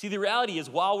 See, the reality is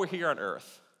while we're here on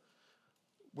earth,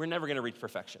 we're never going to reach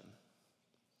perfection.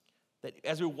 That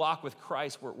as we walk with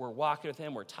Christ, we're walking with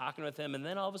him, we're talking with him, and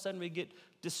then all of a sudden we get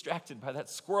distracted by that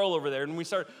squirrel over there, and we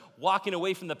start walking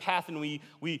away from the path, and we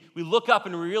look up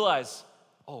and we realize,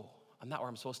 oh, I'm not where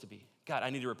I'm supposed to be. God, I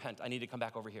need to repent. I need to come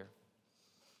back over here.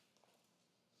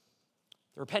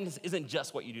 The repentance isn't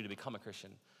just what you do to become a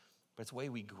Christian, but it's the way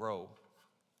we grow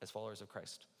as followers of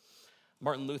Christ.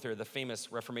 Martin Luther, the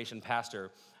famous Reformation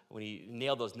pastor, when he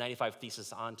nailed those 95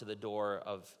 Theses onto the door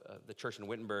of the church in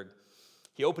Wittenberg,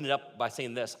 he opened it up by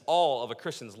saying this: all of a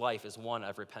Christian's life is one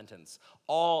of repentance.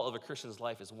 All of a Christian's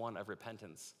life is one of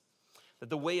repentance. That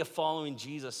the way of following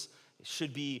Jesus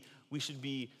should be, we should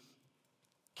be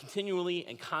continually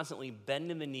and constantly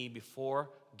bending the knee before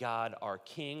God, our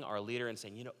King, our leader, and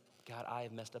saying, God, I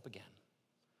have messed up again.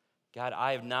 God,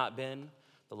 I have not been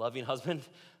the loving husband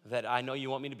that I know you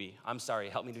want me to be. I'm sorry,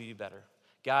 help me to be better.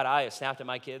 God, I have snapped at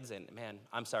my kids, and man,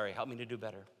 I'm sorry, help me to do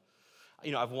better.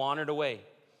 I've wandered away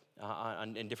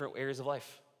in different areas of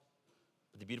life.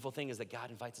 But the beautiful thing is that God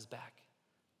invites us back.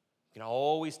 We can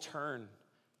always turn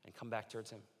and come back towards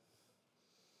him.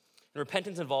 And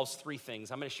repentance involves three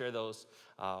things. I'm going to share those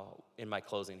in my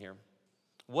closing here.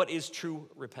 What is true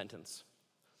repentance?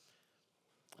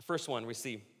 The first one we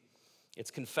see, it's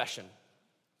confession.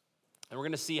 And we're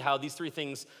going to see how these three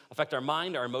things affect our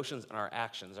mind, our emotions, and our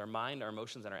actions. Our mind, our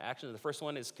emotions, and our actions. And the first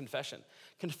one is confession.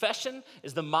 Confession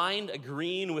is the mind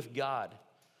agreeing with God.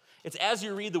 It's as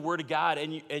you read the Word of God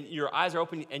and your eyes are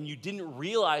open and you didn't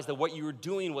realize that what you were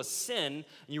doing was sin, and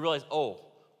you realize, oh,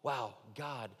 wow,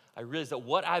 God, I realize that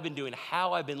what I've been doing,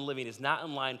 how I've been living is not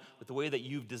in line with the way that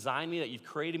you've designed me, that you've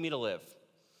created me to live.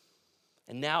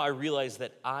 And now I realize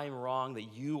that I'm wrong,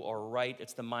 that you are right.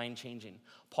 It's the mind changing.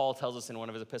 Paul tells us in one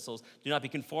of his epistles, do not be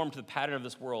conformed to the pattern of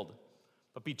this world,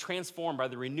 but be transformed by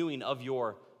the renewing of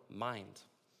your mind.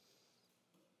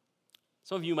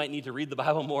 Some of you might need to read the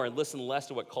Bible more and listen less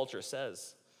to what culture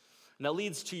says. And that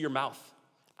leads to your mouth.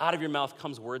 Out of your mouth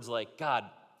comes words like, God,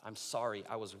 I'm sorry,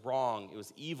 I was wrong, it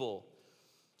was evil.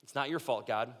 It's not your fault,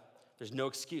 God. There's no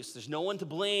excuse. There's no one to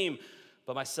blame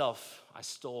but myself. I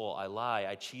stole, I lied,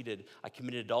 I cheated, I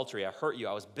committed adultery, I hurt you,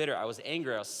 I was bitter, I was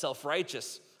angry, I was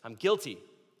self-righteous, I'm guilty.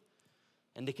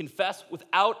 And to confess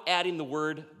without adding the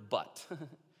word but.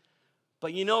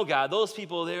 But God, those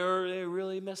people, they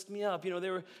really messed me up.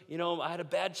 I had a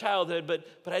bad childhood, but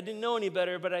I didn't know any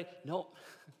better, nope.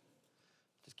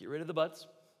 Just get rid of the buts.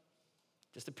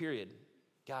 Just a period.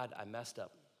 God, I messed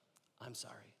up. I'm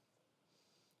sorry.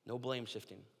 No blame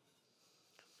shifting.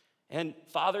 And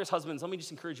fathers, husbands, let me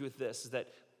just encourage you with this, is that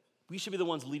we should be the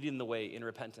ones leading the way in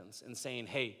repentance and saying,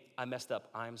 hey, I messed up,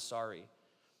 I'm sorry.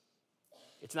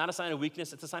 It's not a sign of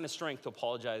weakness, it's a sign of strength to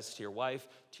apologize to your wife,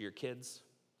 to your kids.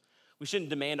 We shouldn't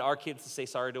demand our kids to say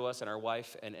sorry to us and our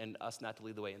wife and us not to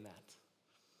lead the way in that.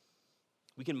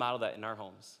 We can model that in our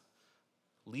homes.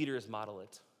 Leaders model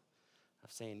it,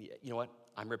 of saying, you know what,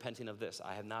 I'm repenting of this.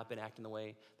 I have not been acting the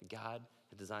way that God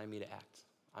has designed me to act.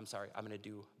 I'm sorry, I'm going to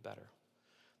do better.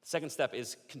 The second step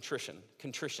is contrition.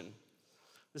 Contrition.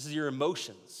 This is your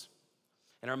emotions.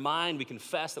 In our mind, we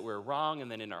confess that we're wrong,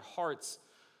 and then in our hearts,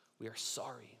 we are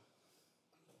sorry.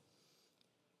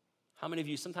 How many of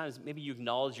you, sometimes maybe you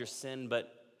acknowledge your sin,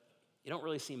 but you don't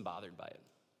really seem bothered by it?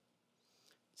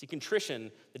 See,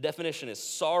 contrition, the definition is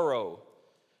sorrow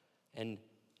and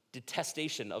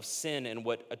detestation of sin and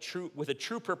with a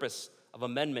true purpose of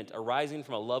amendment arising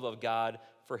from a love of God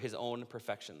for his own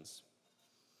perfections.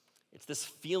 It's this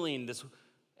feeling, this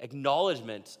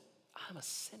acknowledgement, I'm a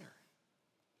sinner.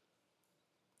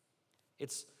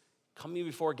 It's coming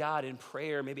before God in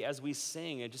prayer, maybe as we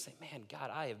sing, and just say, man, God,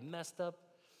 I have messed up.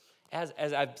 As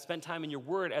I've spent time in your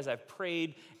word, as I've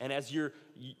prayed, and as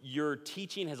your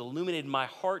teaching has illuminated my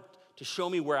heart to show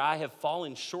me where I have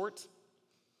fallen short,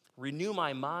 renew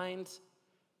my mind,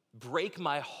 break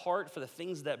my heart for the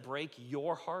things that break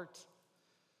your heart.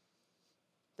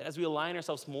 That as we align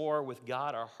ourselves more with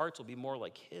God, our hearts will be more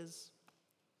like his.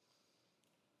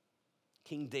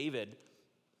 King David,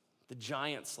 the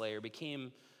giant slayer,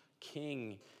 became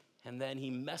king, and then he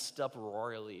messed up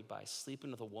royally by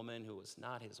sleeping with a woman who was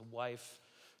not his wife.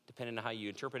 Depending on how you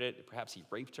interpret it, perhaps he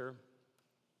raped her.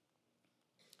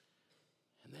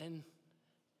 And then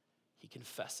he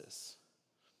confesses.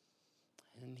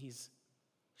 And he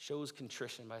shows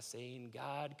contrition by saying,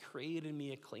 God, create in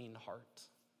me a clean heart.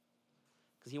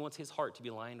 Because he wants his heart to be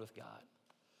aligned with God.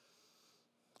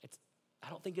 I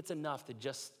don't think it's enough to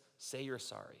just say you're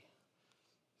sorry,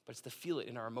 but it's to feel it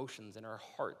in our emotions, in our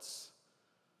hearts,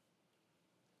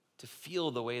 to feel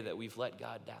the way that we've let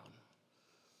God down.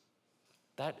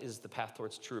 That is the path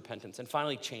towards true repentance. And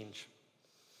finally, change.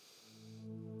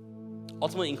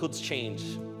 Ultimately includes change.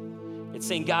 It's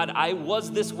saying, God, I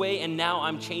was this way, and now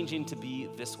I'm changing to be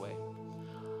this way.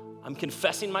 I'm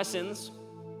confessing my sins,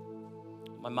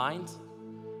 my mind.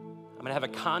 I'm gonna have a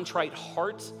contrite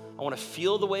heart. I wanna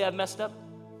feel the way I've messed up.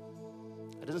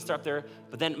 It doesn't start there,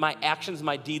 but then my actions,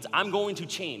 my deeds, I'm going to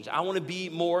change. I wanna be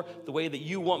more the way that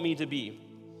you want me to be.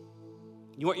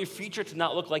 You want your future to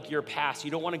not look like your past. You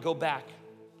don't wanna go back.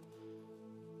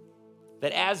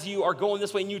 That as you are going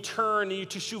this way and you turn and you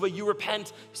teshuva, you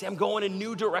repent, you say, I'm going a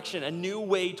new direction, a new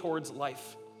way towards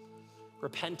life.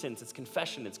 Repentance, it's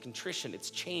confession, it's contrition, it's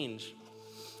change.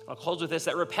 I'll close with this,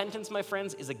 that repentance, my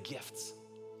friends, is a gift.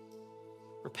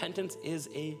 Repentance is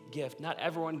a gift. Not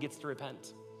everyone gets to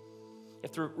repent. You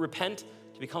have to repent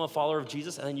to become a follower of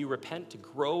Jesus, and then you repent to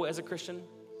grow as a Christian.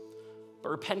 But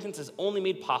repentance is only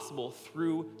made possible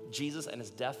through Jesus and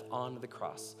his death on the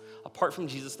cross. Apart from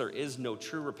Jesus, there is no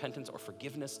true repentance or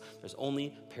forgiveness. There's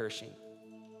only perishing.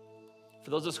 For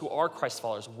those of us who are Christ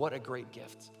followers, what a great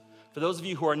gift. For those of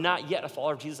you who are not yet a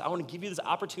follower of Jesus, I want to give you this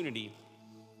opportunity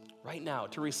right now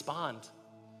to respond.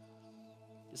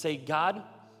 To say, God,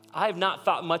 I have not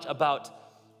thought much about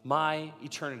my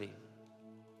eternity.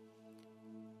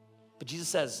 But Jesus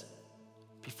says,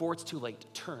 before it's too late,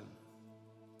 turn.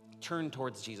 Turn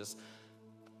towards Jesus.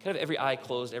 Kind of every eye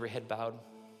closed, every head bowed.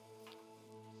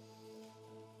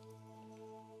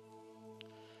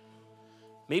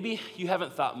 Maybe you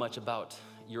haven't thought much about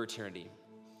your eternity.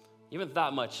 You haven't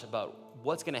thought much about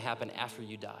what's going to happen after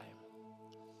you die.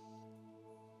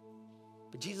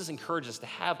 But Jesus encourages us to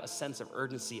have a sense of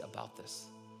urgency about this.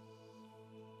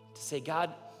 To say,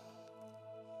 God,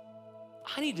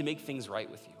 I need to make things right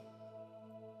with you.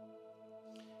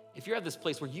 If you're at this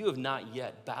place where you have not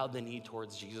yet bowed the knee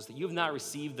towards Jesus, that you have not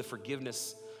received the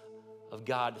forgiveness of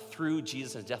God through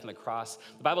Jesus and his death on the cross,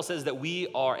 the Bible says that we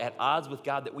are at odds with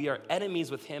God, that we are enemies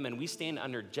with him, and we stand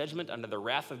under judgment, under the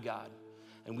wrath of God,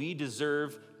 and we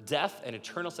deserve death and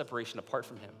eternal separation apart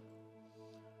from him.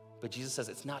 But Jesus says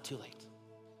it's not too late.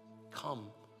 Come,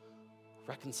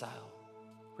 reconcile,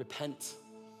 repent.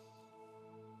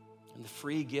 And the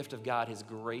free gift of God, his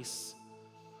grace,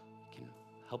 can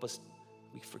help us.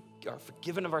 We are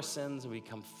forgiven of our sins, and we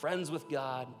become friends with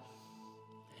God,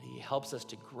 and he helps us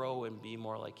to grow and be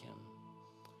more like him.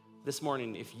 This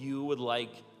morning, if you would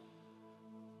like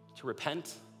to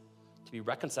repent, to be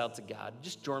reconciled to God,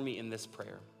 just join me in this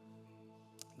prayer.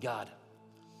 God,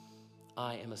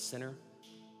 I am a sinner.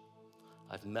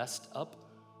 I've messed up.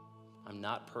 I'm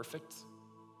not perfect.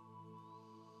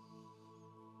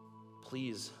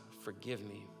 Please forgive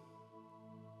me.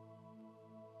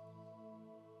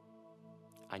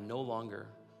 I no longer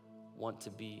want to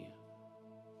be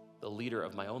the leader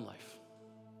of my own life.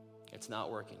 It's not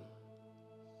working.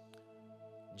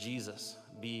 Jesus,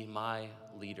 be my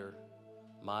leader,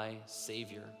 my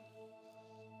Savior,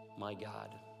 my God.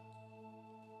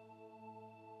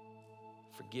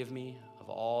 Forgive me of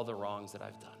all the wrongs that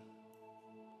I've done,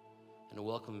 and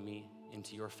welcome me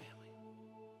into your family.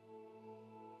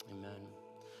 Amen.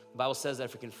 The Bible says that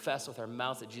if we confess with our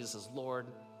mouth that Jesus is Lord,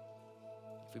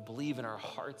 if we believe in our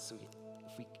hearts,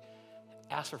 if we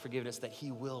ask for forgiveness, that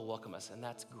he will welcome us, and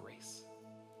that's grace.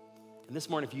 And this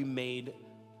morning, if you made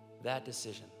that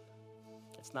decision,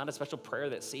 it's not a special prayer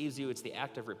that saves you. It's the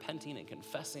act of repenting and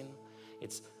confessing.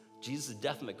 It's Jesus'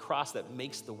 death on the cross that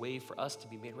makes the way for us to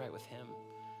be made right with him.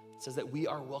 It says that we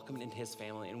are welcomed into his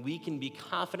family, and we can be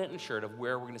confident and assured of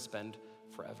where we're going to spend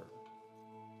forever.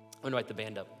 I'm going to invite the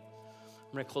band up.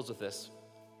 I'm going to close with this.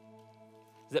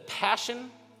 That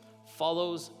passion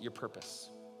follows your purpose.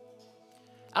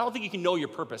 I don't think you can know your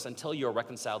purpose until you are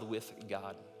reconciled with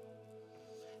God.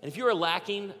 And if you are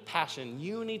lacking passion,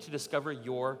 you need to discover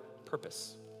your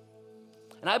purpose.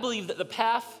 And I believe that the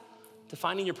path to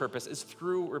finding your purpose is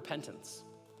through repentance.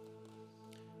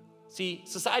 See,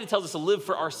 society tells us to live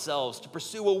for ourselves, to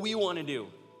pursue what we want to do.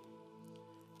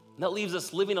 And that leaves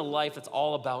us living a life that's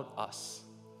all about us.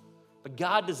 But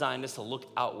God designed us to look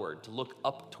outward, to look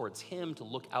up towards Him, to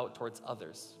look out towards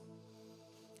others.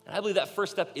 And I believe that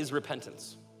first step is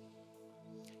repentance.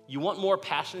 You want more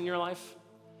passion in your life?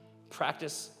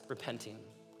 Practice repenting.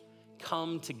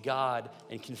 Come to God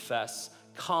and confess.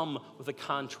 Come with a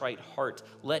contrite heart.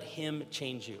 Let Him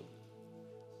change you.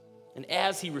 And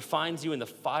as He refines you in the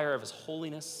fire of His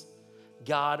holiness,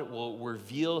 God will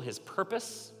reveal His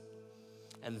purpose,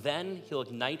 and then He'll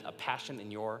ignite a passion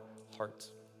in your heart.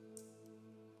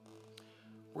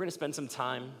 We're going to spend some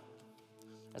time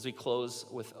as we close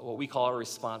with what we call our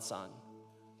response song.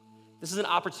 This is an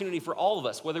opportunity for all of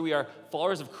us, whether we are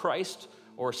followers of Christ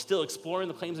or still exploring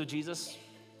the claims of Jesus,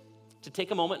 to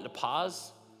take a moment and to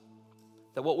pause,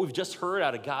 that what we've just heard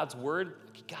out of God's word,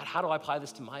 God, how do I apply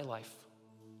this to my life?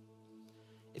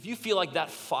 If you feel like that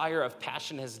fire of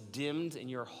passion has dimmed in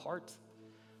your heart,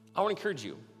 I want to encourage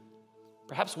you.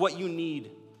 Perhaps what you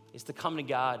need is to come to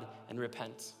God and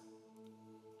repent.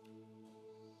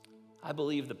 I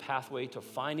believe the pathway to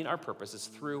finding our purpose is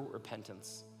through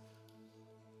repentance.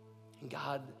 And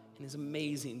God, in His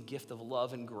amazing gift of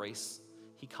love and grace,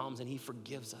 He comes and He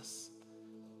forgives us.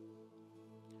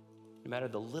 No matter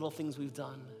the little things we've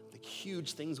done, the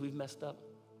huge things we've messed up,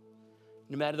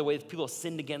 no matter the way that people have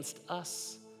sinned against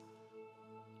us,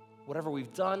 whatever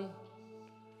we've done,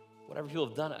 whatever people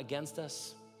have done against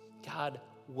us, God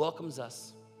welcomes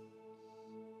us.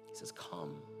 He says,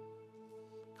 come,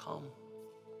 come.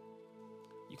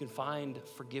 You can find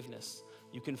forgiveness.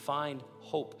 You can find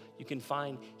hope. You can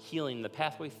find healing. The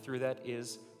pathway through that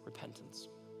is repentance.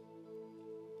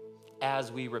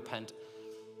 As we repent,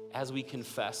 as we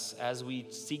confess, as we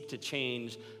seek to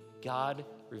change, God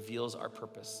reveals our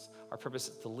purpose. Our purpose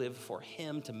is to live for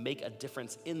Him, to make a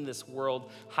difference in this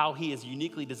world, how He has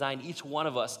uniquely designed each one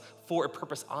of us for a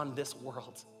purpose on this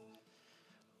world.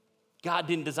 God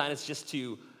didn't design us just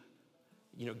to,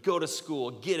 go to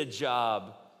school, get a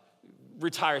job,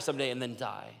 retire someday, and then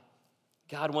die.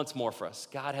 God wants more for us.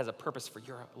 God has a purpose for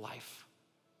your life.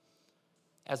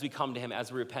 As we come to Him,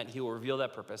 as we repent, He will reveal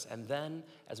that purpose. And then,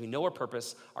 as we know our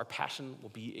purpose, our passion will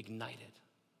be ignited.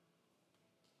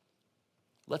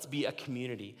 Let's be a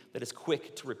community that is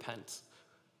quick to repent,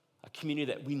 a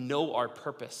community that we know our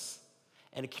purpose,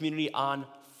 and a community on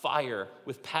fire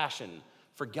with passion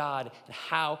for God and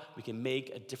how we can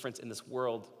make a difference in this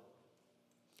world.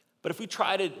 But if we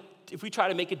try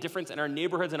to make a difference in our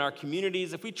neighborhoods and our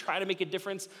communities, if we try to make a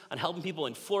difference on helping people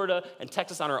in Florida and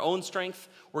Texas on our own strength,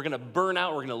 we're going to burn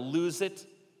out, we're going to lose it.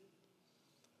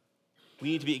 We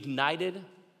need to be ignited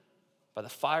by the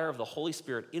fire of the Holy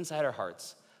Spirit inside our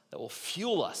hearts that will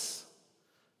fuel us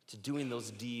to doing those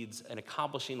deeds and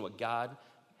accomplishing what God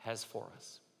has for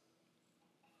us.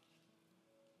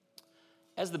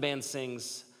 As the band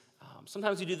sings,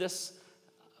 sometimes we do this.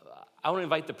 I want to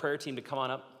invite the prayer team to come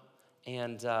on up.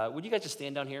 And would you guys just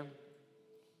stand down here?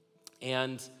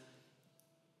 And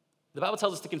the Bible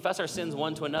tells us to confess our sins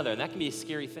one to another, and that can be a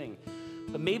scary thing.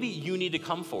 But maybe you need to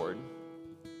come forward,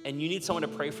 and you need someone to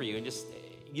pray for you. And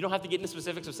you don't have to get into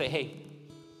specifics or say, hey,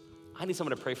 I need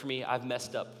someone to pray for me. I've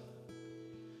messed up.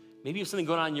 Maybe you have something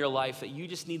going on in your life that you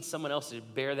just need someone else to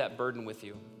bear that burden with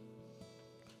you.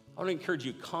 I want to encourage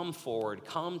you, come forward.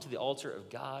 Come to the altar of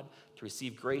God to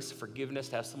receive grace, forgiveness,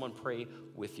 to have someone pray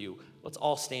with you. Let's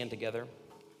all stand together.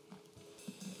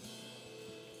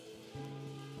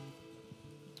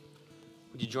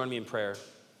 Would you join me in prayer?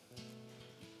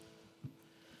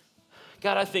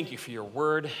 God, I thank you for your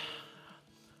word.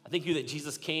 I thank you that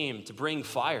Jesus came to bring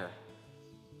fire,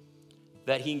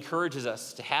 that He encourages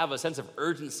us to have a sense of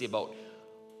urgency about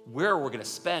where we're going to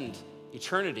spend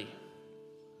eternity.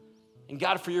 And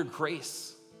God, for your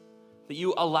grace, that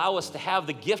you allow us to have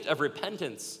the gift of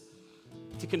repentance,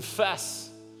 to confess,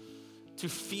 to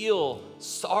feel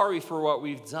sorry for what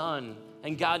we've done,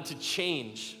 and God, to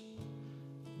change.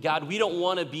 God, we don't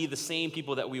want to be the same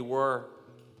people that we were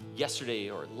yesterday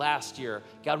or last year.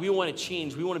 God, we want to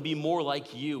change. We want to be more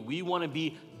like you. We want to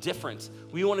be different.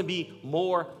 We want to be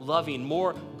more loving,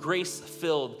 more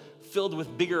grace-filled, filled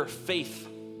with bigger faith.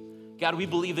 God, we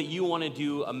believe that you want to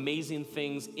do amazing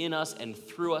things in us and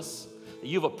through us, that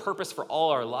you have a purpose for all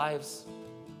our lives.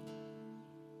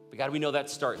 But God, we know that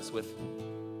starts with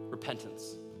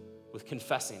repentance, with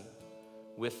confessing,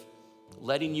 with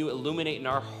letting you illuminate in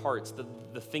our hearts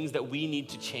the things that we need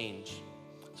to change.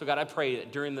 So God, I pray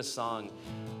that during this song,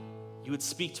 you would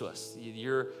speak to us.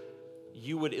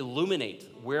 You would illuminate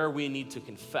where we need to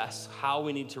confess, how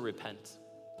we need to repent.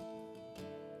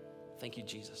 Thank you,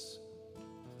 Jesus.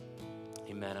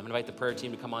 Amen. I'm going to invite the prayer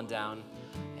team to come on down.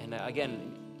 And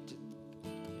again,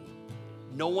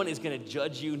 no one is going to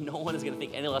judge you. No one is going to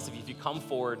think any less of you if you come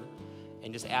forward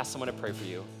and just ask someone to pray for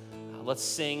you. Let's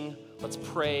sing. Let's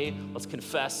pray. Let's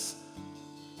confess.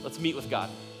 Let's meet with God.